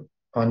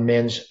on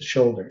men's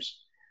shoulders.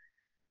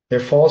 Their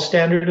false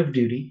standard of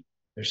duty,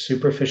 their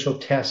superficial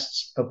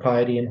tests of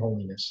piety and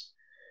holiness,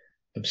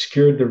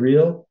 obscured the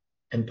real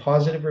and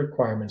positive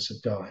requirements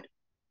of God.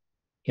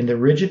 In the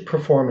rigid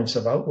performance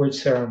of outward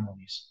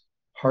ceremonies,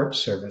 heart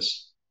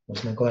service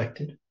was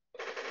neglected."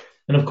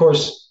 And of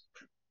course,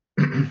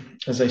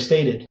 as I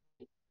stated,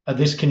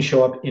 this can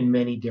show up in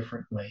many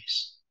different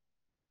ways.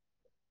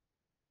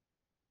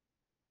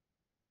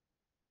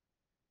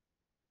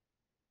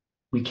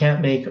 We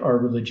can't make our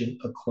religion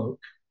a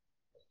cloak.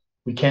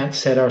 We can't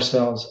set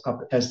ourselves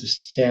up as the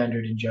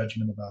standard in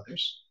judgment of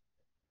others.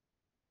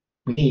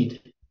 We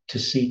need to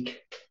seek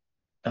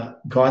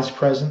God's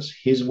presence,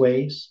 his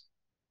ways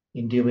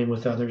in dealing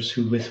with others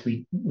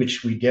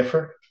which we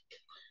differ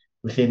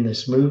within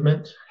this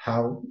movement,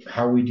 how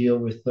we deal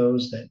with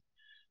those that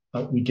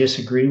we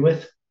disagree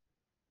with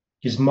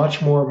is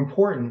much more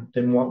important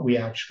than what we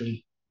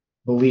actually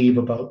believe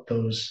about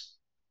those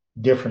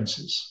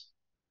differences.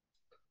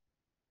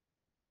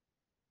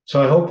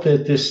 So I hope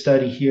that this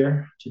study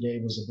here today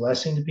was a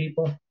blessing to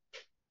people.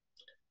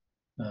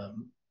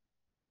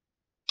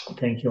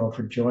 Thank you all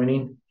for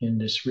joining in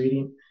this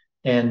reading.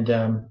 And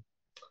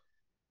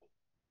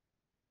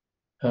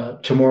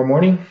tomorrow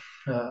morning,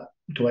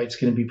 Dwight's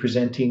going to be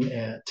presenting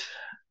at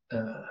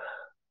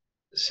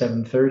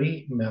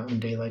 7:30 Mountain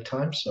Daylight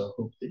Time, so I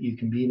hope that you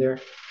can be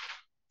there.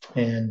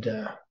 And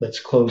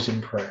let's close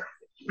in prayer.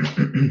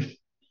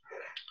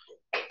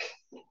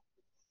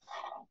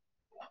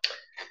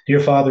 Dear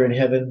Father in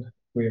heaven,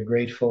 we are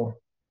grateful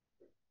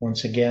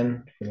once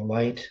again for the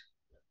light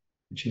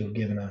that you have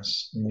given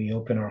us, and we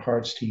open our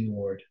hearts to you,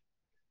 Lord,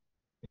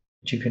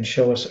 that you can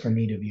show us our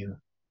need of you.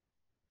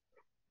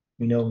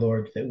 We know,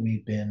 Lord, that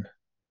we've been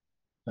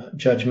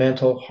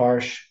judgmental,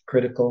 harsh,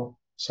 critical,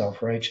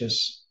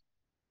 self-righteous,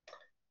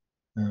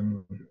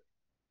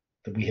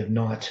 that we have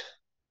not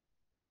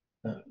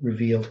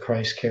revealed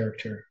Christ's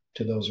character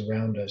to those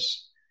around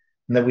us,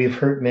 and that we have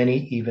hurt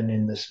many even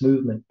in this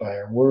movement by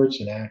our words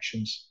and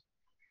actions,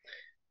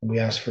 and we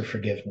ask for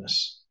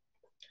forgiveness.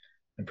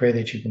 I pray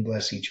that you can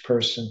bless each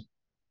person.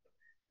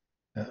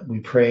 We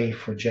pray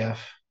for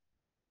Jeff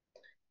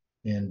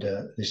and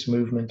this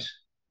movement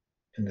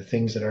and the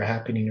things that are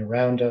happening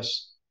around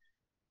us.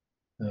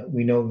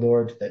 We know,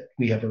 Lord, that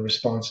we have a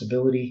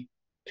responsibility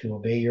to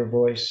obey your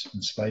voice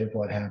in spite of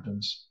what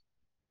happens.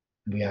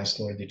 We ask,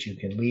 Lord, that you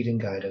can lead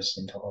and guide us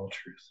into all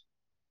truth.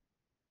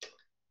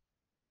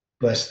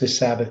 Bless this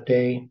Sabbath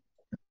day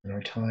and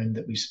our time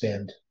that we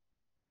spend.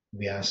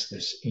 We ask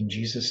this in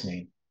Jesus'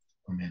 name.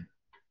 Amen.